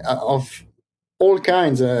of all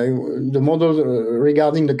kinds. The model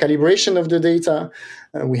regarding the calibration of the data.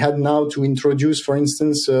 We had now to introduce, for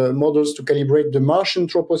instance, models to calibrate the Martian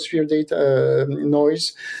troposphere data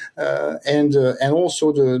noise, and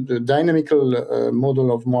also the dynamical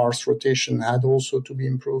model of Mars rotation had also to be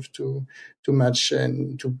improved to match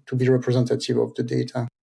and to be representative of the data.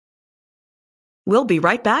 We'll be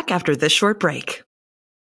right back after this short break.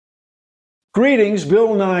 Greetings,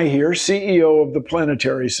 Bill Nye here, CEO of the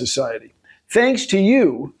Planetary Society. Thanks to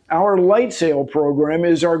you, our LightSail program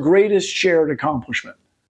is our greatest shared accomplishment.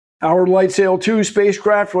 Our LightSail 2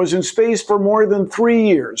 spacecraft was in space for more than 3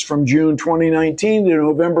 years, from June 2019 to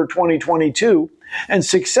November 2022, and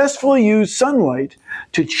successfully used sunlight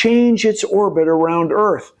to change its orbit around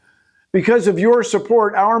Earth. Because of your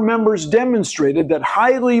support, our members demonstrated that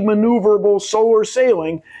highly maneuverable solar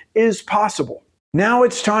sailing is possible. Now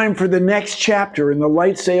it's time for the next chapter in the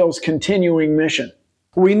LightSail's continuing mission.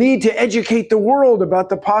 We need to educate the world about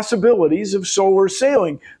the possibilities of solar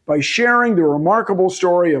sailing by sharing the remarkable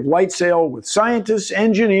story of LightSail with scientists,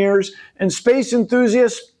 engineers, and space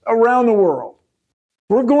enthusiasts around the world.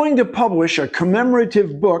 We're going to publish a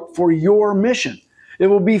commemorative book for your mission. It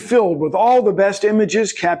will be filled with all the best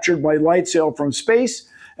images captured by LightSail from space,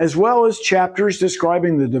 as well as chapters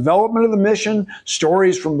describing the development of the mission,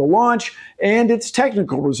 stories from the launch, and its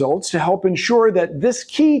technical results to help ensure that this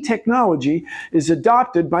key technology is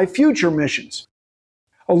adopted by future missions.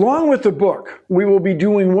 Along with the book, we will be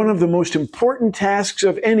doing one of the most important tasks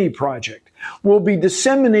of any project. We'll be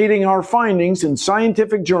disseminating our findings in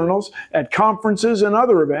scientific journals, at conferences and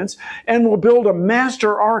other events, and we'll build a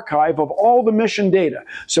master archive of all the mission data.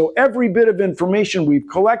 So every bit of information we've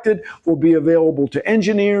collected will be available to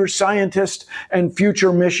engineers, scientists, and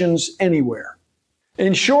future missions anywhere.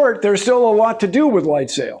 In short, there's still a lot to do with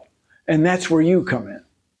LightSail, and that's where you come in.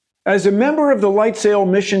 As a member of the LightSail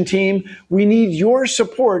mission team, we need your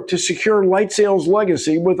support to secure LightSail's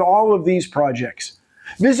legacy with all of these projects.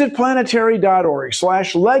 Visit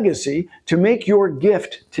planetary.org/legacy to make your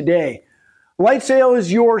gift today. LightSail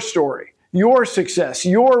is your story, your success,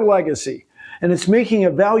 your legacy, and it's making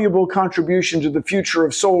a valuable contribution to the future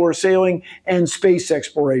of solar sailing and space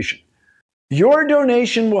exploration. Your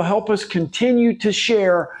donation will help us continue to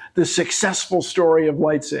share the successful story of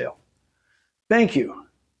LightSail. Thank you.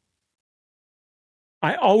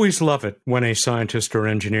 I always love it when a scientist or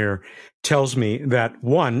engineer tells me that,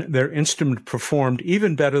 one, their instrument performed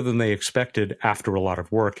even better than they expected after a lot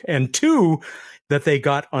of work, and two, that they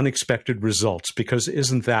got unexpected results, because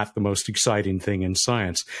isn't that the most exciting thing in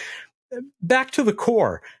science? Back to the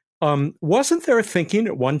core. Wasn't there thinking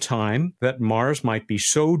at one time that Mars might be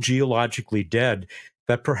so geologically dead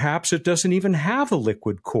that perhaps it doesn't even have a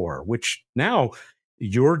liquid core, which now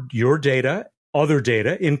your data, other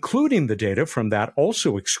data, including the data from that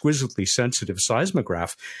also exquisitely sensitive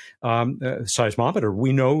seismometer,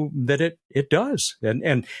 we know that it does.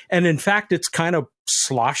 And in fact, it's kind of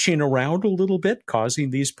sloshing around a little bit,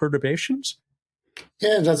 causing these perturbations.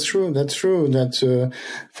 Yeah, that's true. That's true. That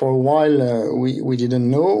for a while we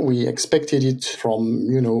didn't know. We expected it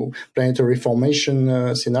from planetary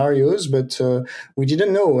formation scenarios, but we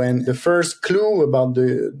didn't know. And the first clue about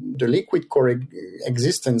the liquid core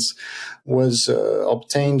existence was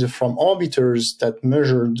obtained from orbiters that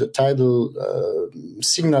measured the tidal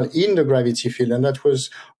signal in the gravity field, and that was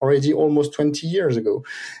already almost 20 years ago.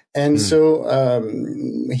 And so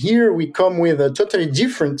here we come with a totally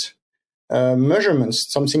different measurements,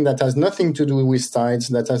 something that has nothing to do with tides,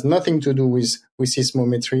 that has nothing to do with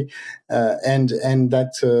seismometry, and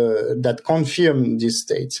that confirm this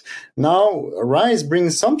state. Now, RISE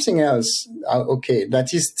brings something else,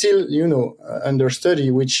 that is still, under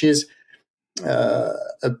study, which is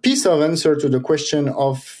a piece of answer to the question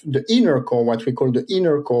of the inner core, what we call the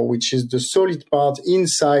inner core, which is the solid part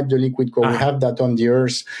inside the liquid core. We have that on the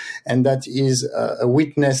Earth, and that is a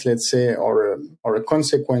witness, let's say, or a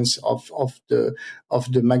consequence of the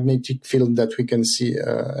magnetic field that we can see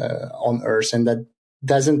on Earth, and that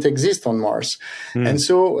doesn't exist on Mars. And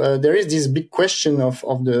so there is this big question of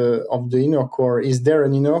the inner core. Is there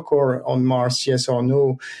an inner core on Mars? Yes or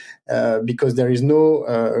no? Because there is no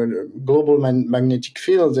global magnetic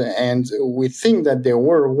field, and we think that there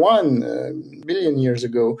were 1 billion years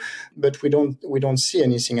ago, but we don't see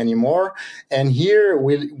anything anymore. And here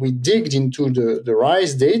we digged into the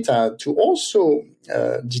RISE data to also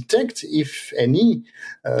detect, if any,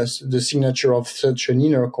 the signature of such an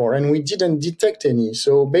inner core, and we didn't detect any.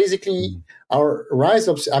 So basically, our RISE,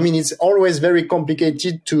 it's always very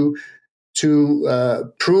complicated to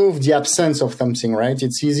prove the absence of something, right?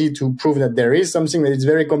 It's easy to prove that there is something, but it's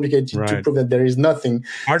very complicated to prove that there is nothing.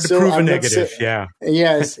 Hard to prove a negative, yeah.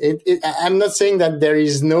 Yes, I'm not saying that there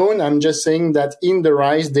is none. I'm just saying that in the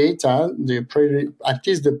RISE data, at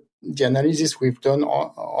least the analysis we've done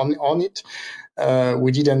on it,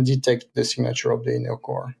 we didn't detect the signature of the inner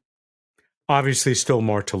core. Obviously, still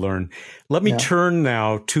more to learn. Let me turn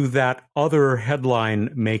now to that other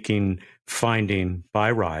headline-making finding by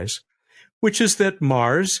RISE, which is that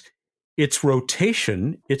Mars, its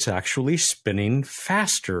rotation, it's actually spinning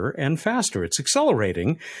faster and faster. It's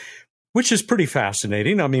accelerating, which is pretty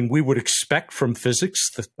fascinating. I mean, we would expect from physics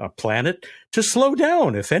a planet to slow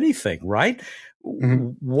down, if anything, right?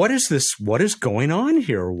 What is this? What is going on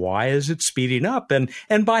here? Why is it speeding up? And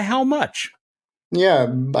by how much? Yeah,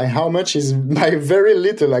 by how much is by very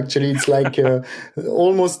little, actually. It's like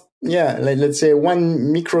almost, let's say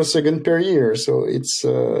 1 microsecond per year. So it's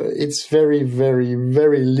very, very,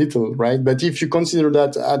 very little, right? But if you consider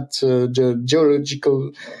that at the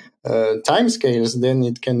geological timescales, then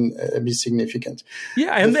it can be significant.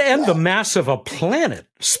 Yeah, and the mass of a planet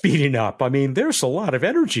speeding up. I mean, there's a lot of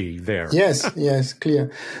energy there. Yes,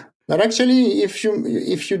 clear. But actually, if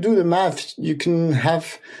you do the math, you can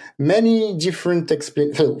have many different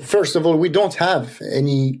explanations. First of all, we don't have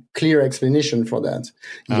any clear explanation for that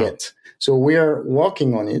yet. So we are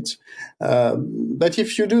working on it. But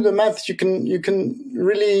if you do the math, you can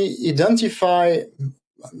really identify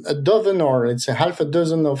a dozen, or let's say half a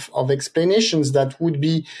dozen of explanations that would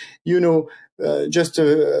be, just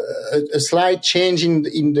a slight change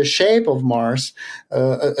in the shape of Mars,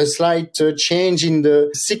 a slight change in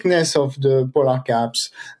the thickness of the polar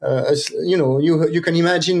caps. You can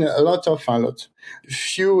imagine a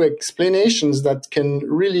few explanations that can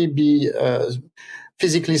really be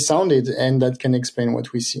physically sounded and that can explain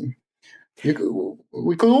what we see.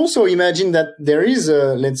 we could also imagine that there is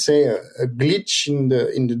let's say a glitch in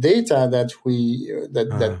the data that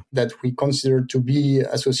we consider to be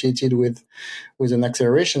associated with an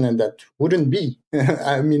acceleration, and that wouldn't be.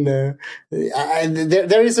 I mean, there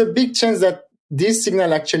is a big chance that this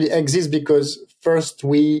signal actually exists, because first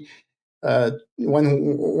once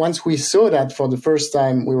we saw that for the first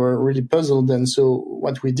time, we were really puzzled, and so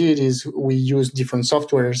what we did is we used different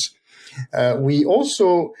softwares. We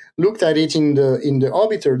also looked at it in the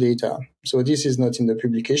orbiter data. So this is not in the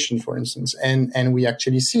publication, for instance, and we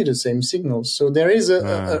actually see the same signals. So there is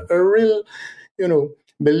a real,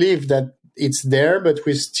 belief that it's there, but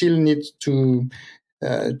we still need to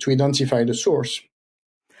identify the source.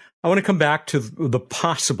 I want to come back to the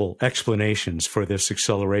possible explanations for this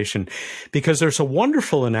acceleration, because there's a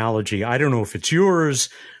wonderful analogy. I don't know if it's yours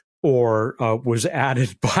or was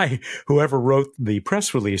added by whoever wrote the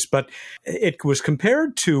press release, but it was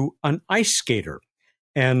compared to an ice skater.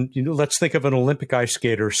 And let's think of an Olympic ice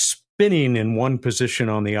skater spinning in one position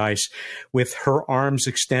on the ice with her arms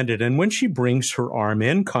extended. And when she brings her arm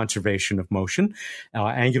in, conservation of motion,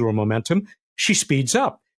 angular momentum, she speeds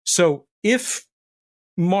up. So if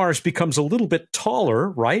Mars becomes a little bit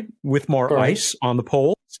taller, right, with more Correct. ice on the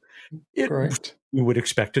poles, Correct. You would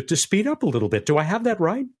expect it to speed up a little bit. Do I have that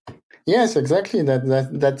right? Yes, exactly.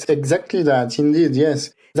 That's exactly that. Indeed,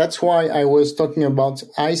 yes. That's why I was talking about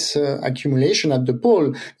ice accumulation at the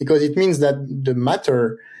pole, because it means that the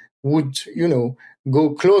matter would,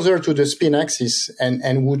 go closer to the spin axis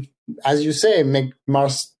and would, as you say, make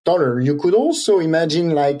Mars taller. You could also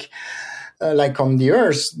imagine like on the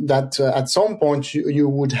Earth, that at some point you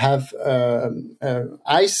would have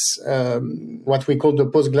ice, what we call the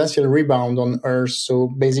post-glacial rebound on Earth. So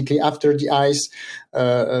basically, after the ice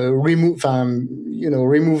remove from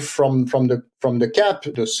the cap,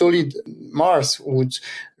 the solid Mars would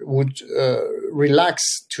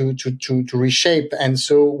relax to reshape, and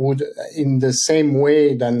so would, in the same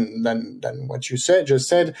way than what you just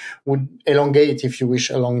said, would elongate, if you wish,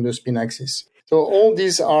 along the spin axis. So all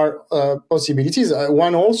these are possibilities.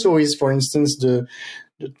 One also is, for instance, the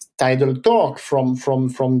tidal torque from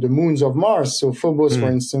the moons of Mars. So Phobos, for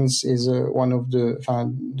instance, is one of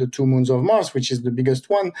the two moons of Mars, which is the biggest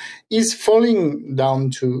one, is falling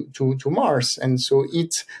down to Mars, and so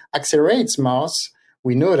it accelerates Mars.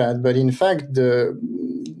 We know that, but in fact,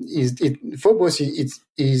 Phobos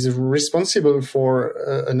is responsible for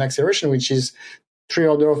an acceleration which is 3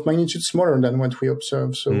 orders of magnitude smaller than what we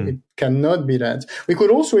observe. So it cannot be that. We could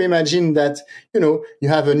also imagine that, you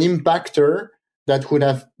have an impactor that would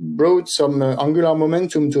have brought some angular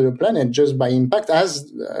momentum to the planet just by impact, as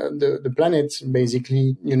the planets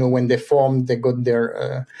basically, when they formed, they got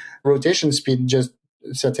their rotation speed just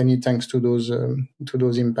certainly thanks to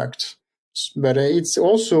those impacts. But it's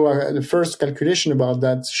also the first calculation about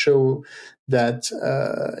that show that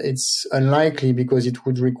it's unlikely, because it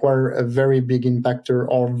would require a very big impactor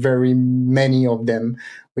or very many of them,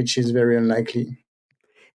 which is very unlikely.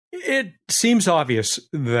 It seems obvious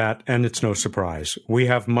that, and it's no surprise, we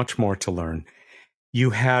have much more to learn. You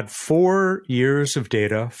had 4 years of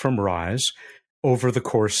data from RISE over the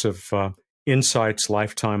course of InSight's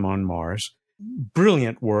lifetime on Mars.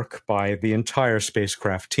 Brilliant work by the entire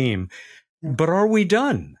spacecraft team. But are we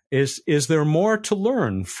done? Is there more to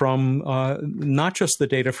learn from not just the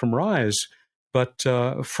data from RISE, but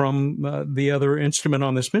from the other instrument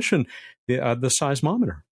on this mission, the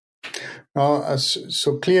seismometer?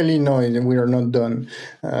 So clearly, no, we are not done.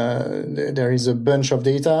 There is a bunch of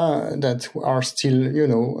data that are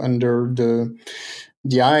still, under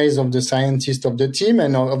the eyes of the scientists of the team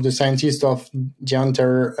and of the scientists of the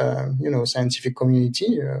entire, scientific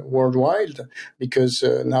community worldwide, because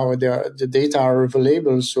now the data are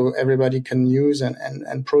available, so everybody can use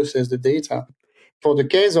and process the data. For the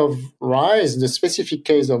case of RISE, the specific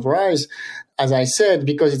case of RISE, as I said,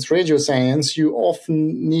 because it's radio science, you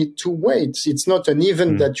often need to wait. It's not an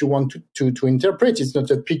event that you want to interpret. It's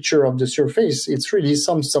not a picture of the surface. It's really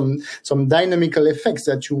some dynamical effects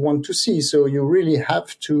that you want to see. So you really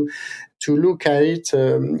have to look at it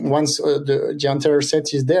once the entire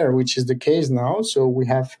set is there, which is the case now. So we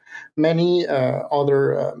have many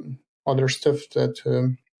other stuff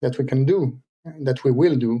that we can do, that we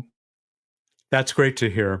will do. That's great to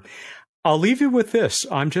hear. I'll leave you with this.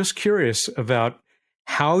 I'm just curious about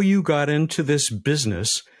how you got into this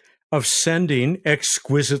business of sending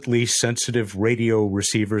exquisitely sensitive radio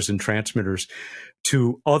receivers and transmitters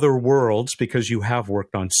to other worlds, because you have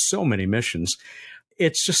worked on so many missions.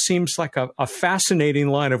 It just seems like a fascinating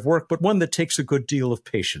line of work, but one that takes a good deal of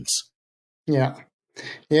patience. Yeah,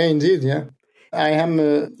 indeed, yeah. I am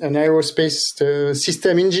an aerospace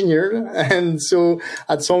system engineer. And so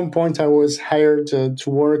at some point I was hired to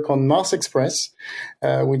work on Mars Express,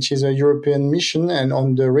 which is a European mission, and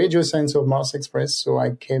on the radio science of Mars Express. So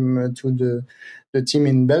I came to the team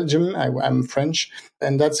in Belgium. I'm French.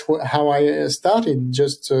 And that's how I started,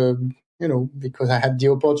 just, because I had the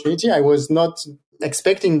opportunity. I was not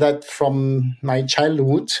expecting that from my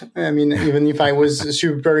childhood. I mean, even if I was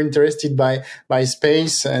super interested by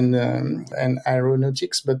space and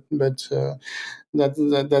aeronautics, but that's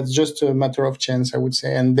just a matter of chance, I would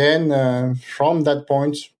say. And then from that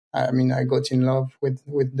point, I got in love with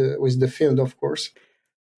the field, of course.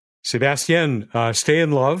 Sébastien, stay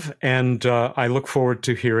in love, and I look forward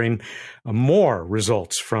to hearing more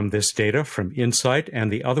results from this data, from InSight,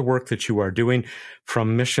 and the other work that you are doing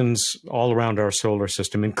from missions all around our solar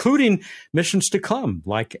system, including missions to come,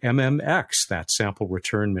 like MMX, that sample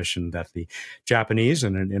return mission that the Japanese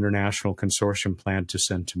and an international consortium plan to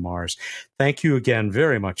send to Mars. Thank you again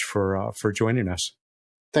very much for joining us.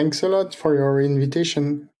 Thanks a lot for your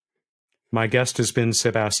invitation. My guest has been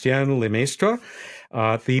Sébastien Lemestre,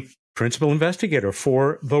 the principal investigator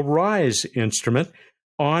for the RISE instrument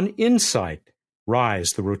on InSight,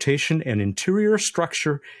 RISE, the Rotation and Interior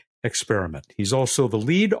Structure Experiment. He's also the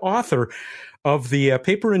lead author of the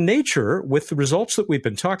paper in Nature with the results that we've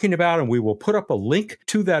been talking about, and we will put up a link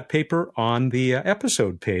to that paper on the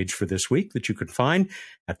episode page for this week that you can find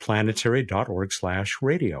at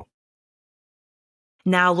planetary.org/radio.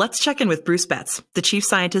 Now let's check in with Bruce Betts, the chief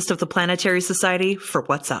scientist of the Planetary Society, for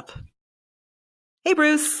What's Up. Hey,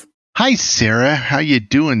 Bruce. Hi, Sarah. How you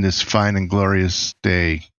doing this fine and glorious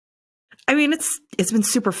day? I mean, it's been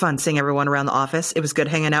super fun seeing everyone around the office. It was good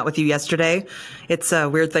hanging out with you yesterday. It's a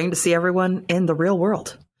weird thing to see everyone in the real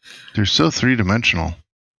world. They're so three-dimensional.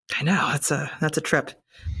 I know. That's a trip.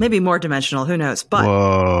 Maybe more dimensional. Who knows? But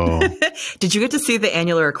whoa. Did you get to see the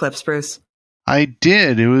annular eclipse, Bruce? I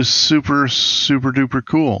did. It was super, super duper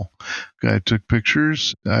cool. I took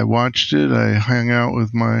pictures. I watched it. I hung out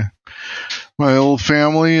with my old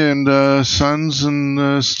family and sons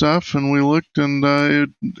and stuff, and we looked, and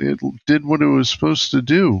it did what it was supposed to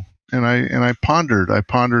do. And I pondered. I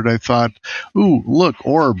thought, ooh, look,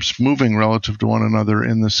 orbs moving relative to one another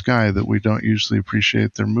in the sky that we don't usually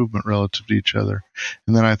appreciate their movement relative to each other.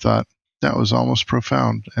 And then I thought, that was almost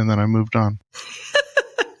profound. And then I moved on.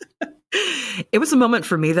 It was a moment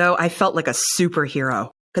for me, though. I felt like a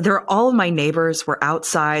superhero. All of my neighbors were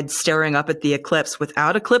outside staring up at the eclipse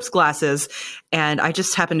without eclipse glasses, and I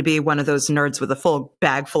just happened to be one of those nerds with a full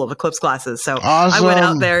bag full of eclipse glasses. So awesome. I went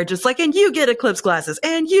out there just like, and you get eclipse glasses,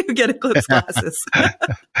 and you get eclipse glasses.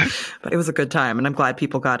 But it was a good time, and I'm glad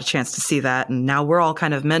people got a chance to see that. And now we're all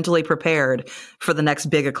kind of mentally prepared for the next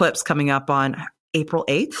big eclipse coming up on April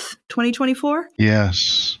 8th, 2024.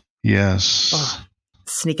 Yes. Oh,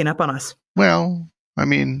 sneaking up on us. Well, I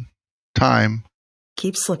mean, time.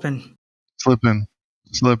 Keeps slipping.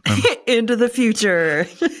 Into the future.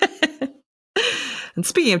 And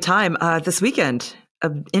speaking of time, this weekend,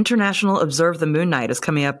 International Observe the Moon Night is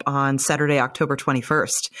coming up on Saturday, October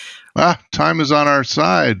 21st. Time is on our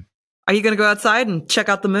side. Are you going to go outside and check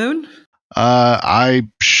out the moon?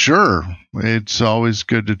 Sure. It's always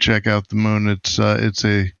good to check out the moon. It's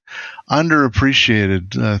a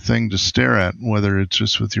underappreciated thing to stare at, whether it's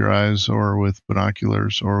just with your eyes or with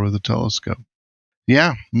binoculars or with a telescope.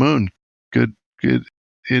 Yeah, moon. Good.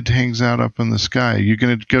 It hangs out up in the sky. You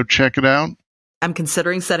going to go check it out? I'm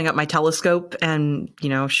considering setting up my telescope and,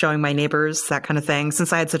 showing my neighbors, that kind of thing,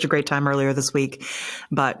 since I had such a great time earlier this week.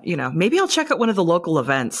 But, maybe I'll check out one of the local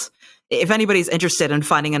events. If anybody's interested in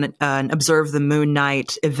finding an Observe the Moon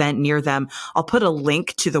Night event near them, I'll put a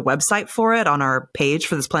link to the website for it on our page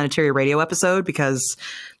for this Planetary Radio episode, because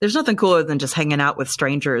there's nothing cooler than just hanging out with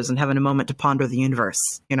strangers and having a moment to ponder the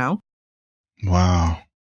universe, Wow.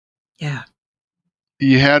 Yeah.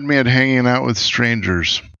 You had me at hanging out with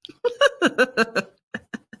strangers.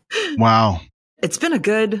 Wow. It's been a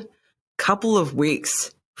good couple of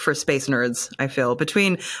weeks for space nerds, I feel,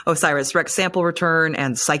 between OSIRIS-REx sample return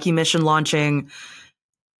and Psyche mission launching.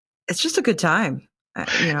 It's just a good time.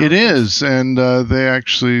 It is, and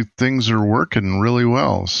things are working really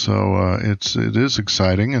well. So it is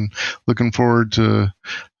exciting, and looking forward to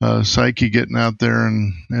Psyche getting out there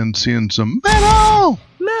and seeing some metal.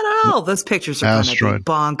 Those pictures are going to be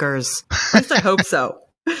bonkers. At least I hope so.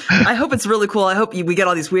 I hope it's really cool. I hope we get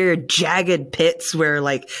all these weird jagged pits where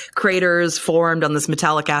craters formed on this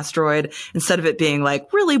metallic asteroid, instead of it being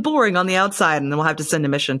really boring on the outside, and then we'll have to send a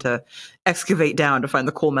mission to excavate down to find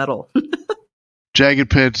the cool metal. Jagged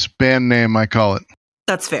Pits, band name, I call it.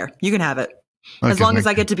 That's fair. You can have it. Okay, as long as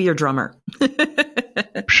I get to be your drummer.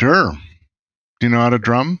 Sure. Do you know how to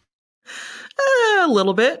drum? A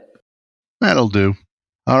little bit. That'll do.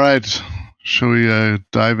 All right. Shall we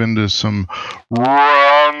dive into some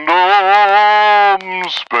random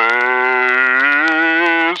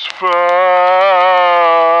space fact?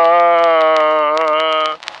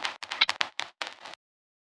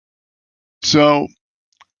 So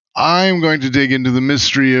I'm going to dig into the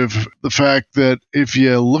mystery of the fact that if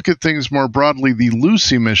you look at things more broadly, the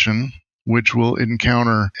Lucy mission, which will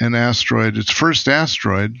encounter an asteroid, its first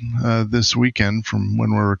asteroid this weekend from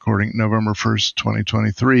when we're recording, November 1st,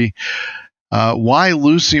 2023. Why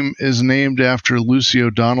Lucy is named after Lucy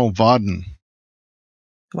O'Donnell Vauden.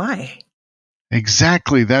 Why?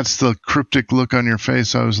 Exactly. That's the cryptic look on your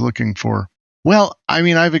face I was looking for. Well, I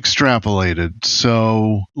mean, I've extrapolated.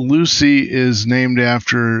 So Lucy is named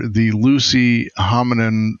after the Lucy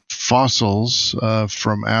hominin fossils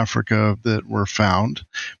from Africa that were found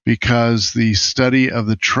because the study of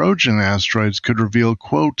the Trojan asteroids could reveal,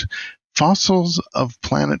 quote, fossils of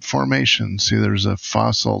planet formation. See, there's a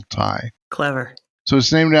fossil tie. Clever. So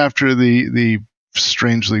it's named after the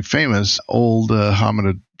strangely famous old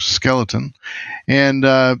hominid skeleton. And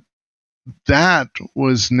that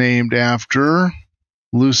was named after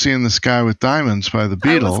Lucy in the Sky with Diamonds by the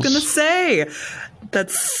Beatles. I was going to say,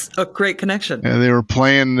 that's a great connection. Yeah, they were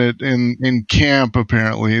playing it in camp,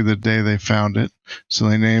 apparently, the day they found it. So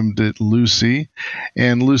they named it Lucy.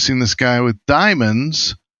 And Lucy in the Sky with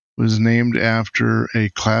Diamonds was named after a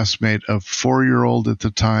classmate of 4-year-old at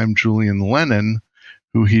the time, Julian Lennon,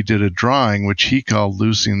 who he did a drawing, which he called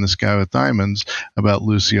Lucy in the Sky with Diamonds, about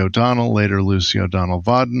Lucy O'Donnell, later Lucy O'Donnell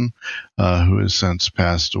Vauden, who has since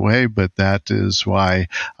passed away. But that is why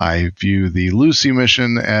I view the Lucy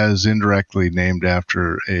mission as indirectly named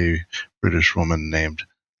after a British woman named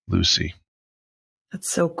Lucy.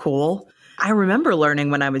 That's so cool. I remember learning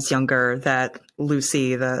when I was younger that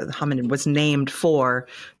Lucy, the hominid, was named for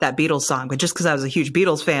that Beatles song, but just because I was a huge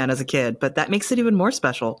Beatles fan as a kid. But that makes it even more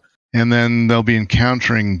special. And then they'll be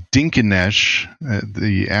encountering Dinkinesh,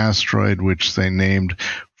 the asteroid which they named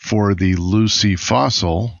for the Lucy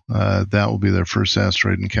fossil. That will be their first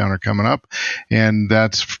asteroid encounter coming up. And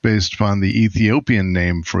that's based upon the Ethiopian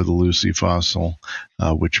name for the Lucy fossil,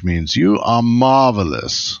 which means you are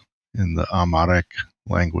marvelous in the Amharic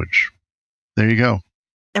language. There you go.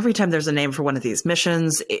 Every time there's a name for one of these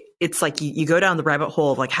missions, it's like you go down the rabbit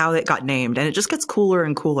hole of like how it got named, and it just gets cooler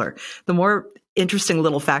and cooler. The more interesting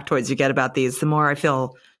little factoids you get about these, the more I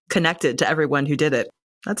feel connected to everyone who did it.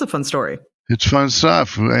 That's a fun story. It's fun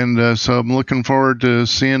stuff. And so I'm looking forward to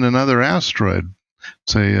seeing another asteroid.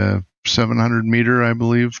 It's a 700 meter, I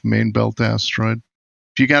believe, main belt asteroid.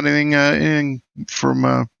 You got anything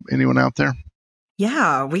from anyone out there?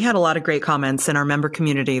 Yeah, we had a lot of great comments in our member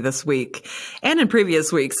community this week and in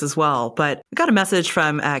previous weeks as well. But we got a message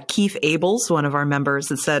from Keith Abels, one of our members,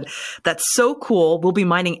 that said, that's so cool. We'll be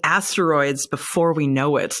mining asteroids before we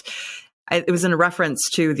know it. It was in a reference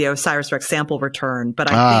to the OSIRIS-REx sample return.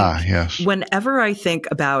 But I think yes. Whenever I think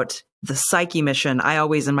about the Psyche mission, I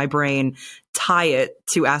always in my brain tie it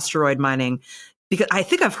to asteroid mining. Because I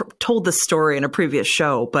think I've told this story in a previous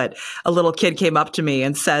show, but a little kid came up to me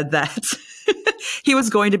and said that he was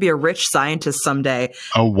going to be a rich scientist someday.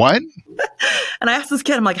 A what? And I asked this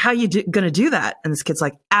kid, I'm like, how are you going to do that? And this kid's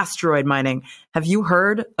like, asteroid mining. Have you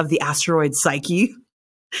heard of the asteroid Psyche?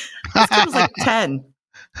 This kid was like 10,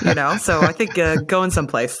 so I think going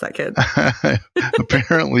someplace, that kid.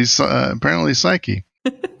 apparently Psyche.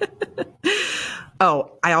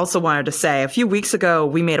 Oh, I also wanted to say, a few weeks ago,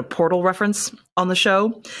 we made a Portal reference on the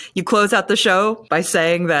show. You close out the show by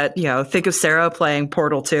saying that, think of Sarah playing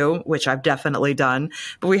Portal 2, which I've definitely done.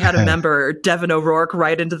 But we had a member, Devin O'Rourke,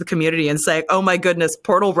 write into the community and say, oh my goodness,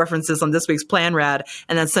 Portal references on this week's Plan Rad,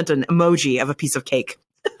 and then sent an emoji of a piece of cake.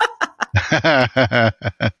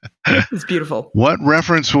 It's beautiful. What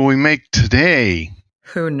reference will we make today?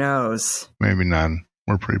 Who knows? Maybe none.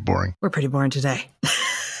 We're pretty boring. We're pretty boring today.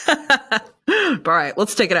 All right,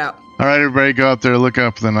 let's take it out. All right, everybody, go out there, look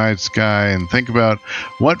up the night sky, and think about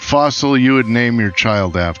what fossil you would name your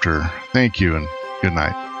child after. Thank you, and good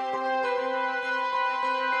night.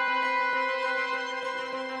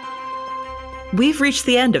 We've reached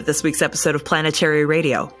the end of this week's episode of Planetary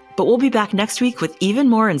Radio, but we'll be back next week with even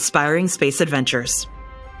more inspiring space adventures.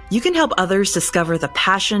 You can help others discover the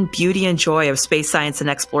passion, beauty, and joy of space science and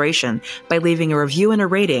exploration by leaving a review and a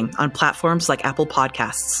rating on platforms like Apple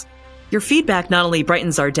Podcasts. Your feedback not only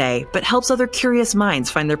brightens our day, but helps other curious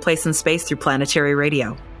minds find their place in space through Planetary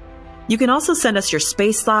Radio. You can also send us your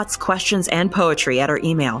space thoughts, questions, and poetry at our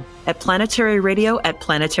email at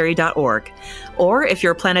planetaryradio@planetary.org. Or if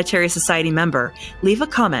you're a Planetary Society member, leave a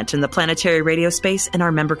comment in the Planetary Radio space in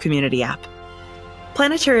our member community app.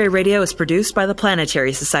 Planetary Radio is produced by the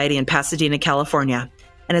Planetary Society in Pasadena, California,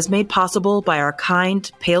 and is made possible by our kind,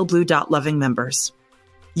 pale blue dot loving members.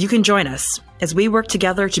 You can join us as we work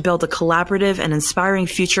together to build a collaborative and inspiring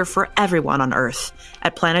future for everyone on Earth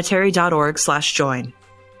at planetary.org/join.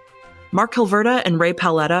 Mark Hilverda and Ray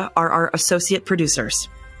Paletta are our associate producers.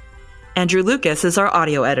 Andrew Lucas is our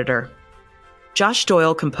audio editor. Josh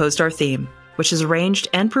Doyle composed our theme, which is arranged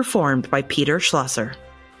and performed by Peter Schlosser.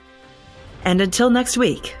 And until next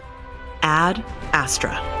week, Ad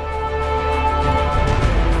Astra.